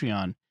on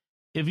Patreon.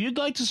 If you'd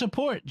like to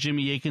support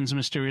Jimmy Akin's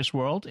Mysterious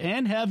World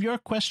and have your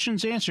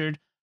questions answered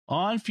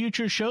on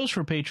future shows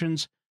for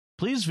patrons,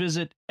 please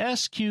visit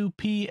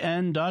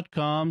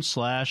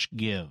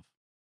sqpn.com/give.